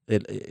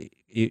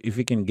 if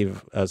you can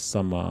give us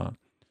some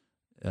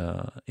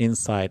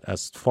insight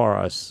as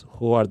far as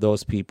who are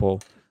those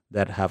people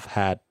that have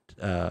had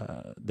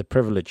the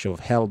privilege of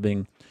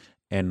helping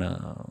and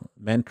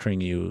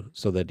mentoring you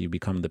so that you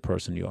become the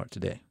person you are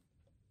today.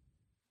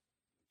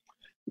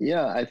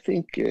 Yeah, I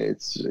think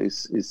it's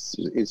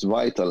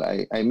vital.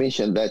 I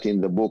mentioned that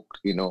in the book.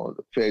 The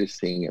first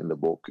thing in the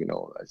book.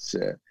 It's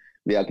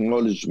the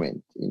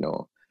acknowledgement.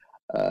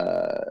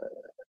 Uh,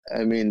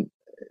 I mean,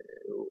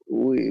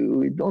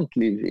 we don't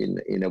live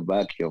in a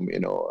vacuum.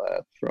 In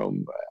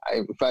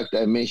fact,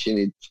 I mentioned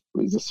it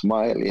with a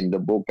smile in the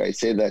book. I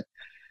say that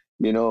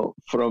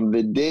from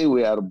the day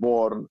we are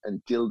born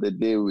until the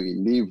day we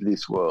leave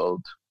this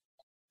world,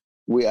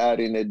 we are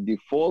in a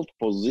default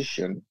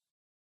position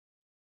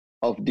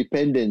of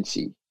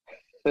dependency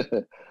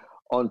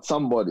on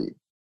somebody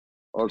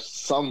or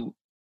some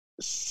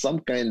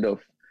kind of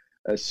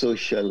a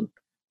social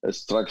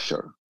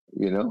structure,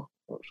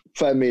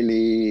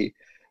 family,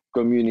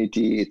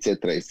 community,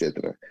 etc.,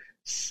 etc.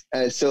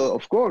 So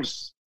of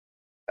course,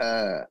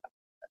 uh,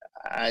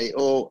 I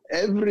owe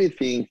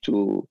everything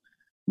to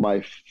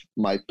my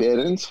my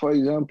parents, for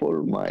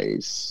example, my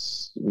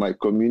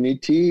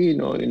community, in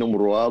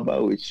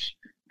Umruaba, which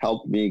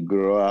helped me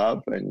grow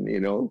up, and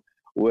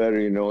where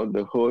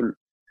the whole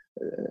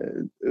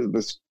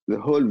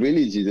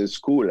village is a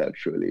school.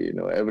 Actually,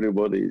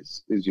 everybody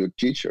is your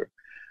teacher.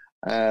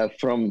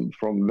 From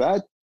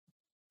that,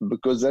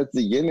 because that's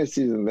the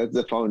genesis and that's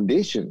the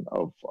foundation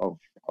of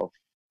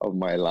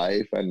my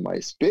life and my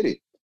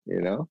spirit,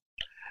 you know,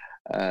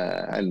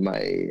 and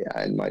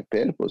my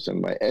purpose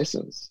and my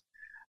essence.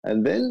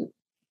 And then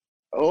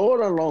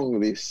all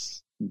along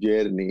this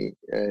journey,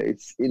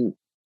 it's in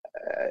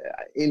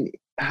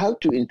how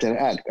to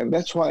interact, and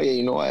that's why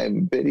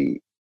I'm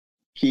very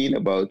keen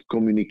about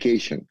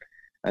communication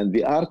and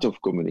the art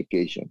of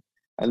communication,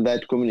 and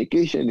that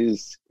communication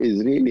is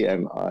really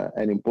an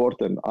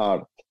important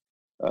art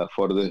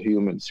for the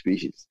human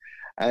species.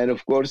 And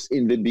of course,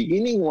 in the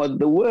beginning was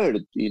the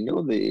word,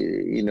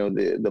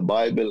 the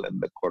Bible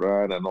and the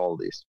Quran and all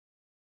this.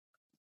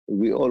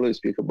 We always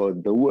speak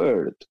about the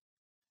word,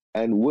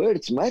 and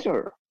words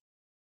matter.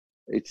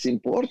 It's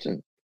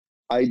important.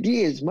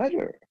 Ideas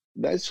matter.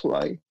 That's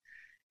why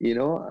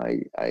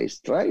I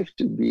strive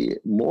to be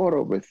more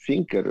of a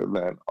thinker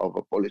than of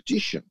a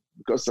politician,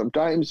 because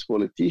sometimes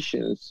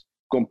politicians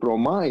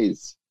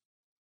compromise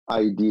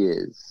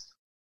ideas,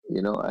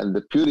 and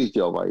the purity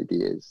of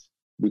ideas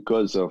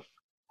because of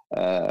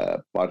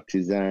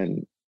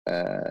partisan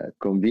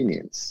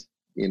convenience,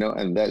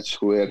 and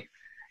that's where,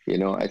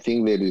 I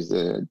think there is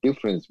a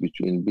difference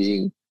between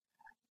being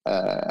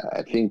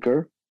a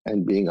thinker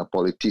and being a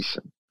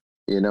politician,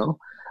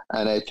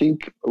 and I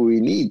think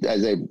we need,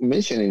 as I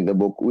mentioned in the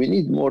book, we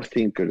need more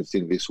thinkers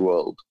in this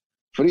world,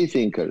 free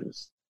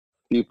thinkers,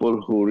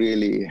 people who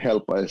really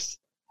help us.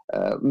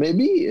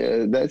 Maybe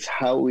that's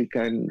how we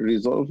can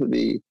resolve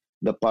the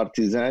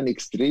partisan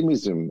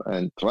extremism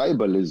and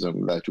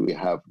tribalism that we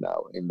have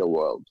now in the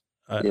world.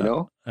 I,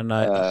 and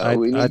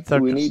We I need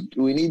thought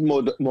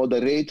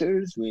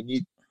moderators. We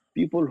need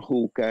people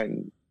who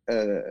can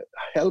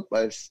help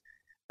us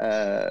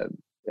uh,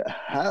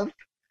 have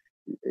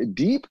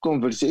deep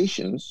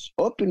conversations,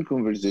 open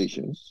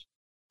conversations,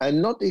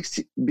 and not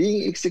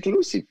being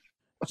exclusive.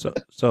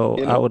 so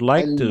I would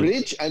like And to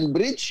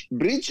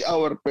bridge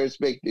our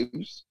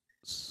perspectives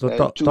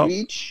so to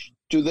reach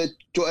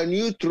to a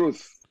new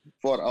truth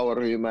for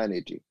our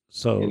humanity.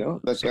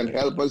 That can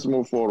help us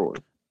move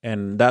forward.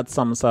 And that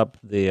sums up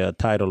the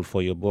title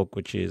for your book,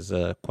 which is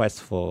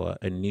Quest for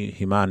a New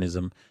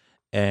Humanism.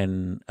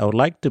 And I would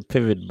like to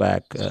pivot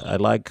back. I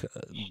like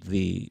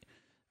the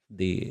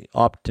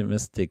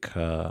optimistic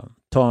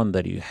tone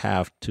that you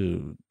have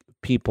to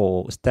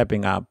people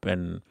stepping up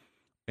and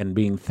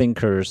being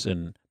thinkers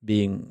and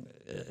being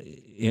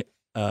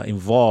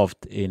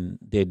involved in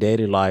their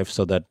daily life,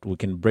 so that we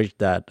can bridge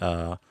that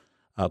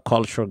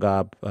cultural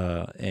gap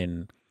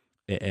and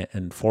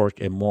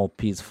forge a more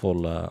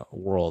peaceful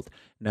world.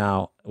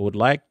 Now, I would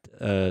like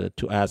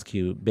to ask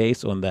you,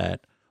 based on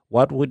that,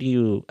 what would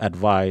you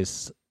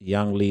advise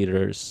young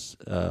leaders,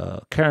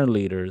 current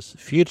leaders,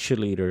 future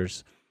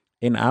leaders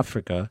in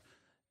Africa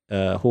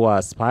who are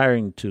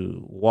aspiring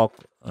to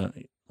walk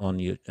on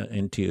you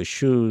into your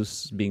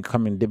shoes,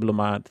 becoming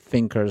diplomat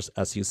thinkers,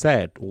 as you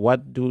said?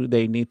 What do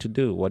they need to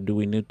do? What do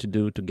we need to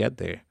do to get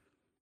there?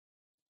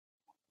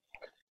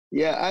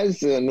 Yeah,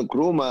 as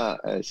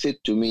Nkrumah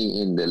said to me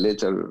in the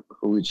letter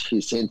which he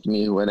sent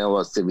me when I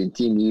was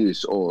 17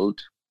 years old,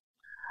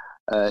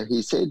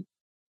 he said,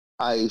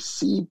 I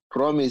see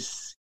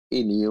promise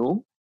in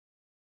you.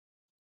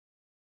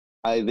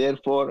 I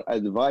therefore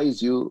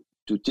advise you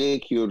to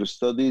take your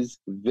studies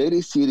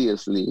very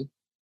seriously.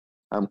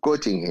 I'm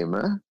quoting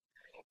him,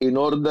 in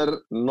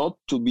order not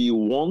to be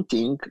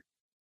wanting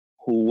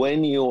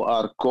when you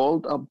are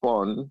called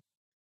upon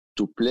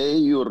to play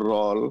your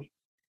role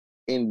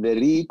in the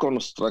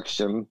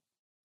reconstruction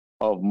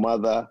of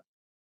Mother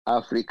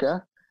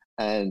Africa,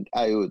 and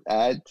I would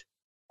add,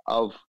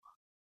 of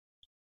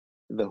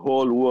the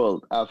whole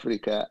world,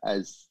 Africa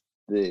as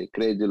the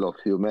cradle of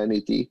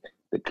humanity,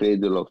 the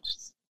cradle of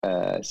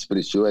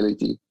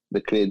spirituality,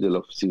 the cradle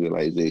of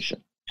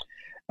civilization.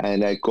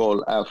 And I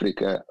call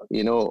Africa,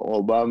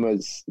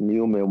 Obama's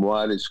new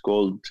memoir is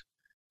called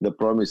The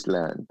Promised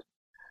Land.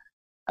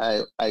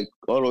 I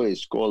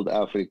always called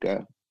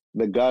Africa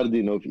the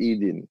Garden of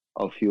Eden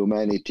of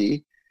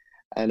humanity,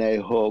 and I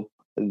hope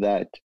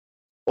that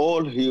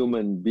all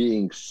human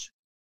beings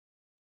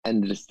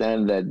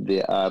understand that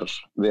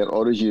their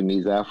origin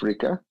is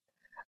Africa,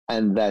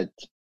 and that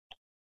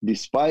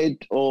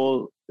despite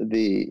all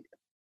the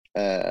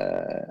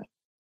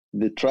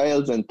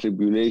trials and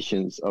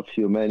tribulations of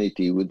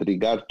humanity with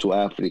regard to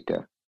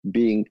Africa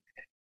being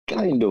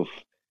kind of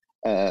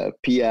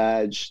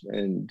pillaged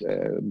and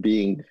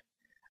being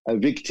a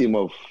victim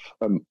of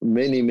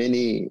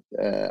many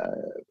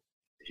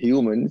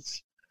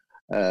humans,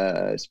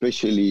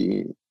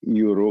 especially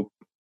Europe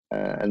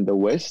and the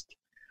West,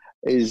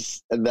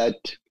 is that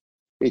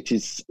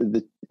it's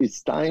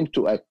time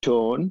to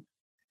atone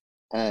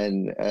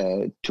and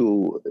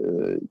to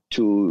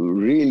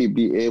really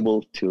be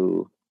able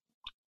to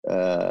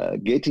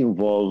get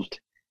involved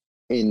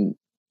in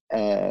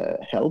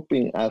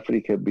helping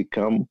Africa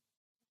become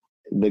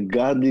the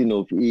Garden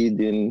of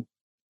Eden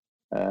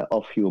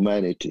of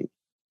humanity.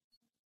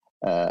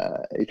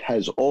 It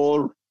has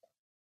all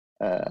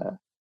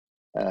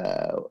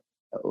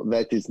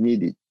that is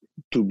needed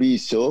to be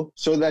so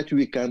that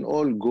we can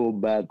all go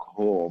back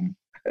home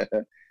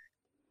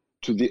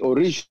to the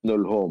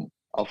original home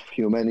of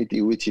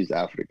humanity, which is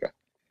Africa,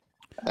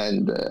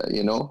 and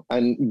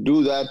and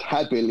do that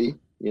happily,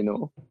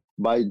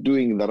 by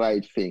doing the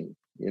right thing,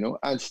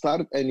 and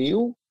start a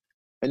new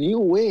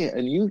way,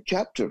 a new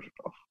chapter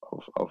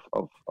of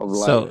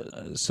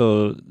life.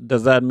 So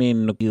does that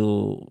mean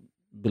you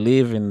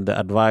believe in the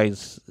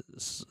advice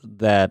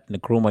that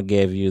Nkrumah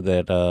gave you,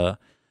 that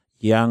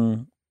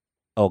young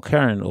or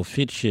current or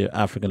future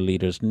African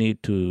leaders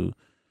need to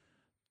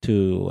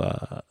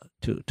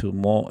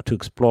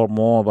explore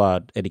more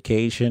about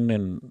education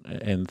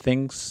and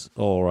things,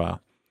 or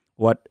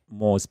what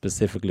more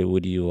specifically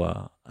would you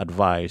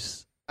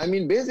advise? I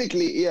mean,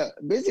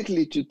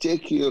 basically to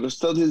take your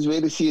studies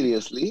very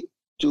seriously,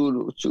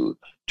 to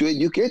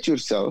educate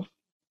yourself,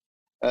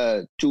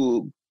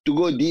 to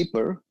go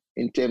deeper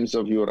in terms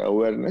of your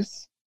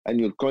awareness and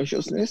your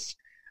consciousness.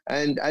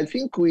 And I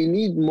think we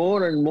need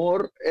more and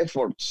more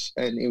efforts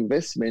and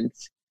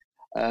investments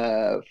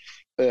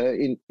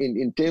in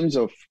terms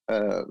of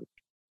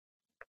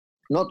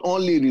not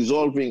only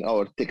resolving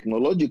our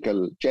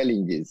technological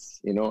challenges,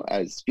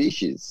 as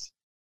species,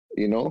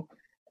 I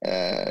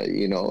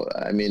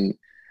mean,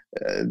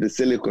 the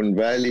Silicon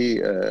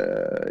Valley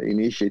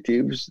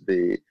initiatives,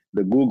 the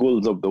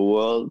Googles of the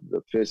world,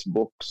 the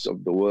Facebooks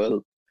of the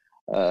world,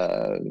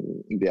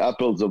 the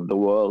Apples of the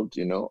world,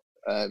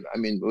 I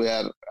mean,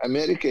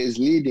 America is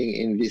leading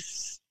in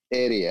this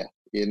area,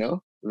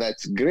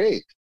 that's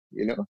great,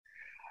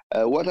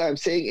 What I'm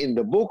saying in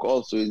the book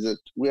also is that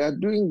we are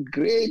doing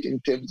great in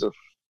terms of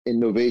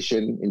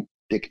innovation in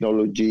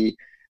technology,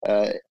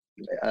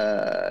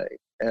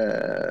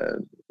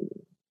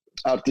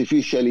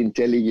 artificial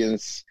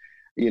intelligence,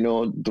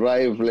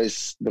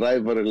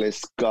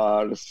 driverless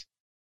cars,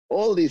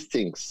 all these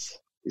things.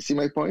 You see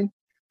my point?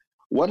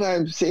 What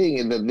I'm saying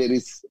is that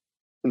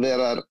there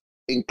are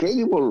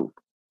incredible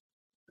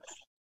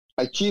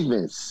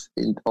achievements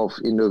of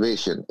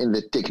innovation in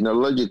the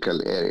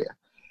technological area,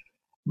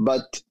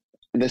 but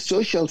the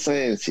social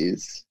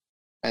sciences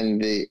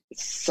and the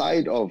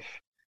side of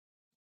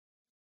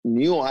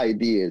new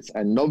ideas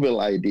and novel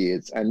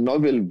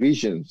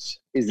visions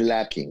is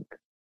lacking,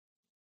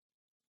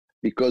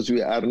 because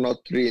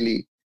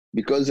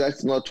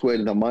that's not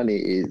where the money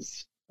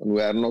is, and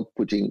we are not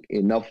putting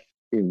enough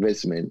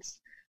investments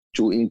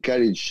to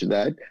encourage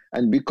that.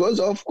 And because,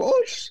 of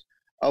course,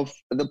 of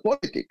the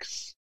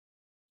politics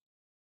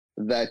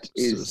that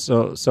is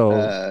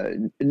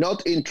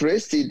not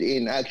interested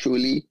in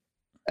actually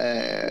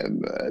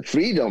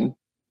freedom,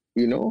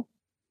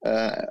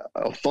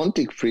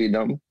 authentic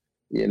freedom,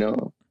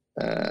 and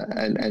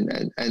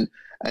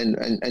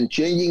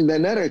changing the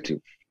narrative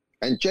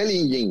and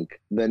challenging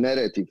the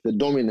narrative, the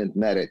dominant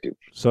narrative.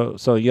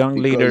 So young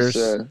leaders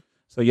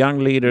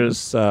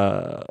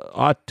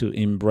ought to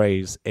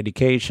embrace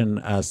education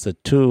as a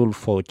tool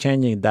for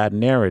changing that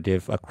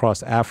narrative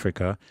across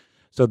Africa,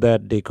 so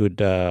that they could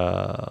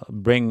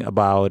bring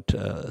about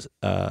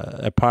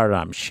a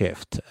paradigm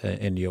shift,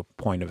 in your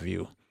point of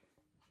view.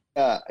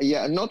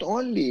 Not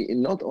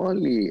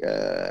only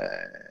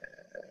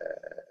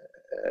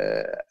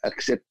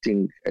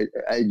accepting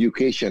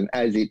education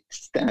as it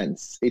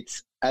stands,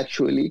 it's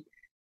actually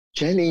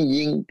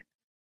challenging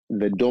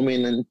the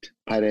dominant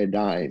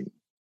paradigm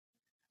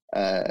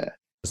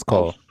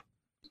of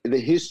the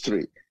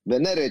history, the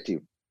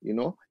narrative,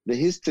 the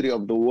history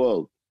of the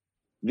world.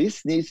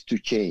 This needs to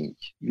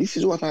change. This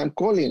is what I'm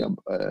calling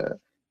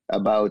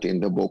about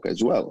in the book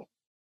as well.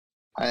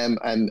 I'm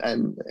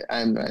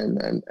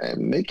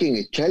making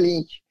a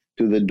challenge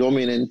to the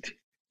dominant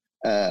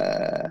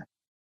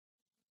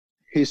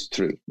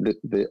history,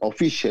 the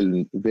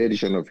official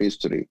version of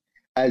history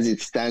as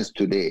it stands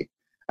today.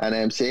 And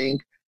I'm saying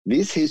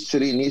this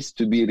history needs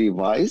to be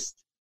revised,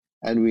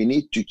 and we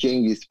need to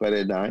change this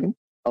paradigm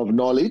of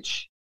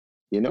knowledge,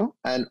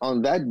 and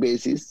on that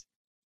basis,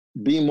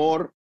 be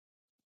more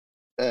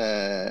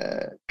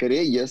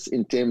courageous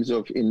in terms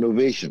of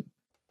innovating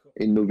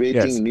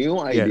new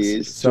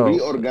ideas to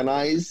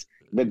reorganize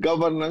the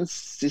governance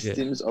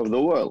systems of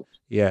the world.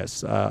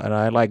 Yes, and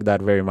I like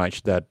that very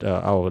much, that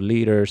our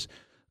leaders,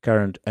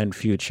 current and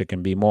future,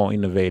 can be more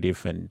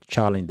innovative and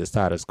challenge the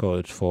status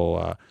quo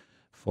for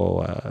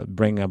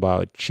bring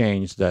about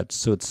change that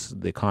suits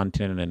the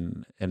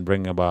continent and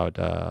bring about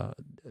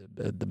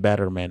the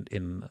betterment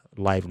in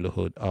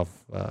livelihood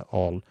of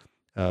all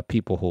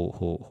people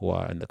who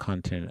are in the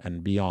continent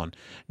and beyond.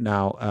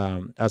 Now,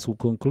 as we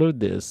conclude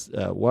this,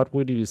 what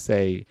would you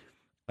say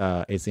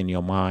is in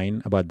your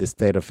mind about the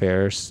state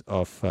affairs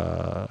of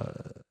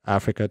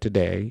Africa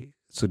today?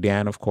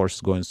 Sudan, of course,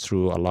 going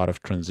through a lot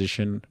of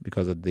transition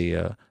because of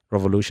the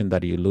revolution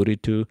that you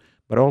alluded to,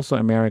 but also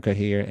America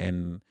here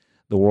and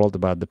the world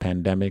about the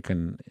pandemic,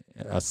 and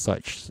as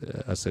such,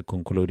 as a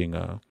concluding.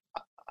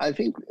 I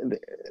think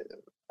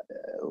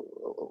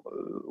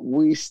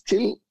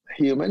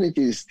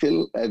humanity is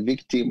still a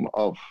victim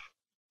of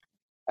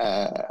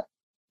a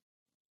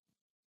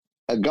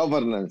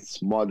governance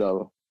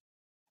model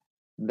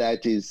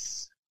that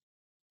is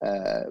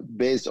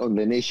based on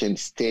the nation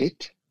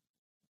state,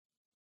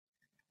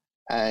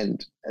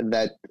 and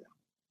that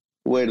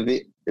where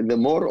the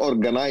more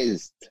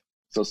organized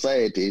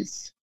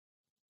societies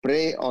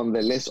prey on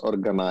the less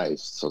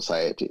organized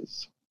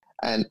societies.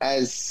 And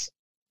as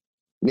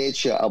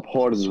nature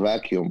abhors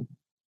vacuum,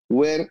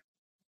 where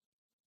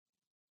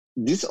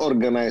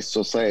disorganized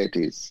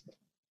societies,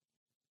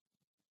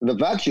 the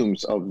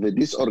vacuums of the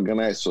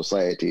disorganized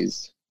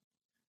societies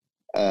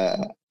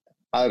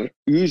are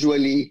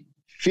usually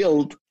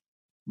filled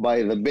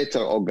by the better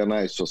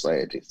organized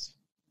societies.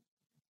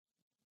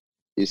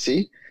 You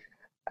see?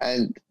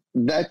 And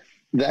that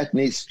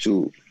needs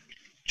to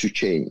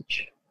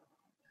change.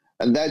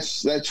 And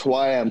that's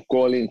why I'm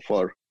calling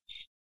for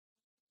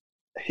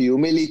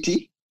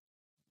humility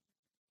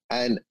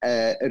and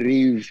a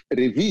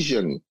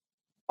revision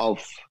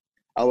of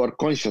our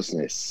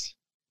consciousness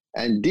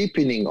and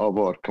deepening of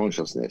our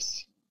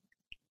consciousness,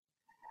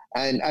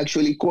 and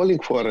actually calling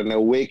for an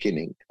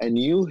awakening, a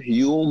new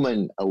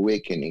human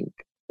awakening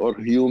or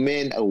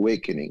humane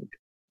awakening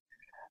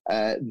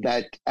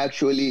that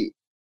actually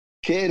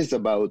cares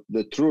about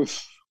the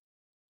truth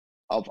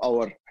of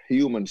our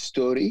human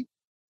story,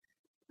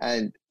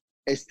 and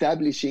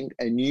establishing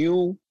a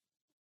new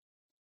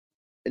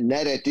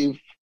narrative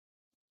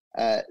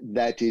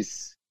that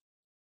is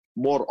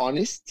more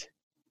honest,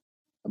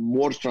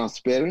 more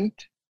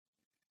transparent,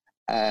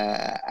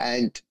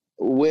 and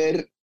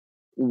where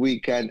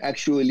we can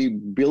actually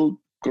build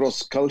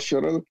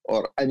cross-cultural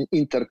or an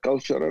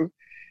intercultural,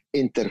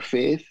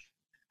 interfaith,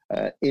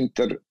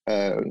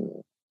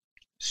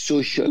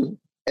 social,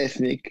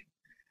 ethnic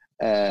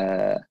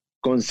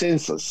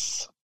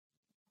consensus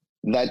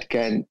that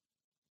can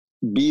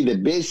be the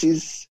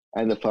basis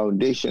and the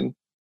foundation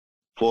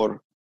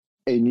for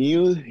a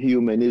new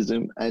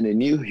humanism and a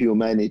new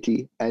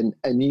humanity and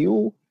a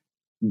new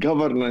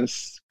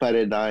governance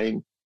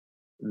paradigm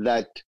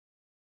that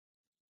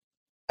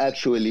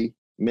actually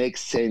makes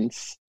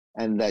sense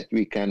and that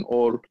we can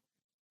all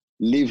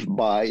live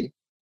by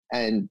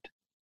and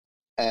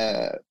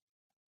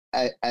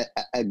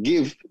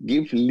give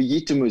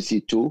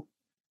legitimacy to,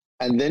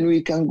 and then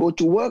we can go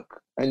to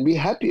work and be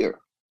happier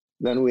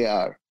than we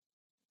are.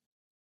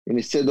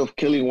 Instead of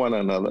killing one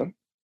another,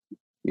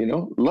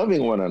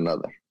 loving one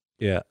another.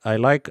 Yeah, I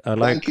like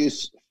Thank you.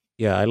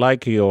 Yeah, I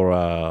like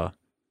your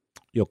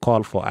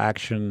call for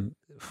action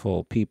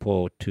for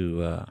people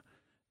to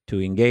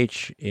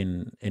engage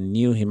in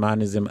new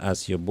humanism,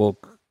 as your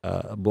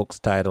book's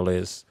title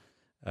is,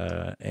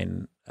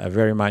 and I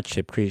very much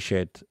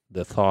appreciate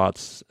the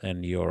thoughts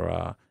and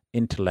your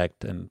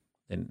intellect and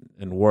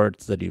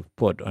words that you've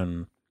put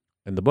on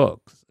in the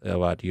books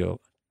about your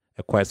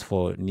a quest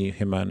for new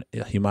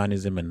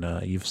humanism,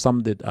 and you've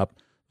summed it up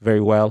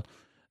very well.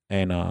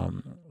 And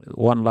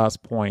one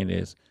last point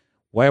is,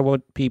 where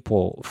would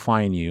people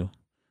find you?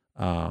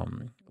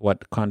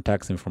 What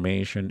contacts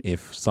information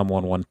if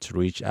someone wants to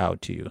reach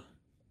out to you?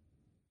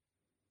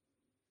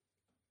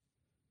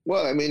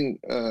 Well, I mean,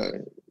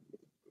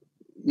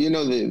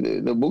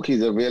 the book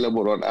is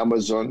available on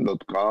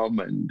Amazon.com,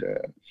 and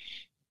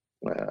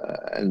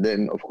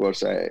then of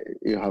course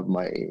you have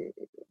my,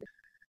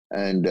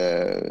 and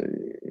I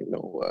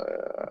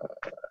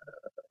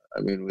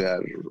mean, we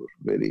are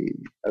very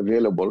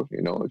available.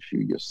 If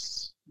you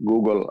just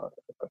Google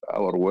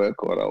our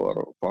work or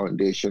our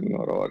foundation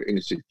or our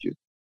institute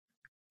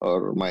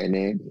or my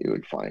name, you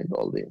will find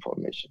all the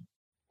information.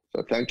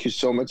 So thank you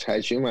so much,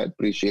 Hashim. I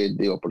appreciate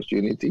the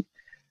opportunity.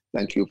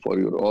 Thank you for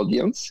your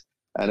audience,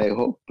 and I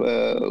hope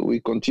we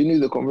continue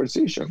the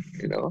conversation.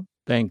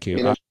 Thank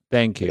you.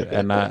 Thank you.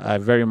 And I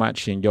very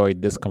much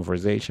enjoyed this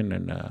conversation,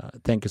 and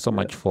thank you so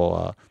much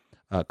for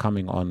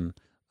coming on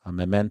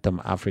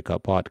Momentum Africa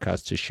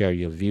podcast to share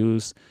your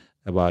views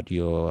about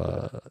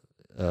your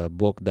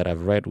book that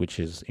I've read, which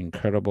is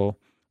incredible,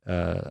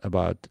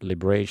 about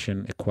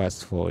liberation, a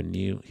quest for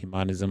new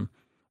humanism.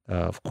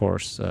 Of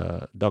course,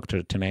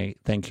 Dr. Tenay,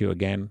 thank you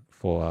again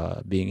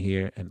for being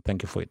here, and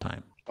thank you for your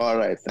time. All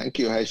right. Thank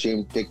you,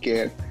 Hashim. Take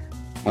care.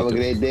 Have a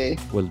great day.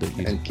 Will do.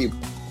 And keep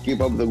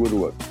up the good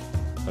work.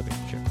 Okay,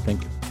 sure.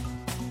 Thank you.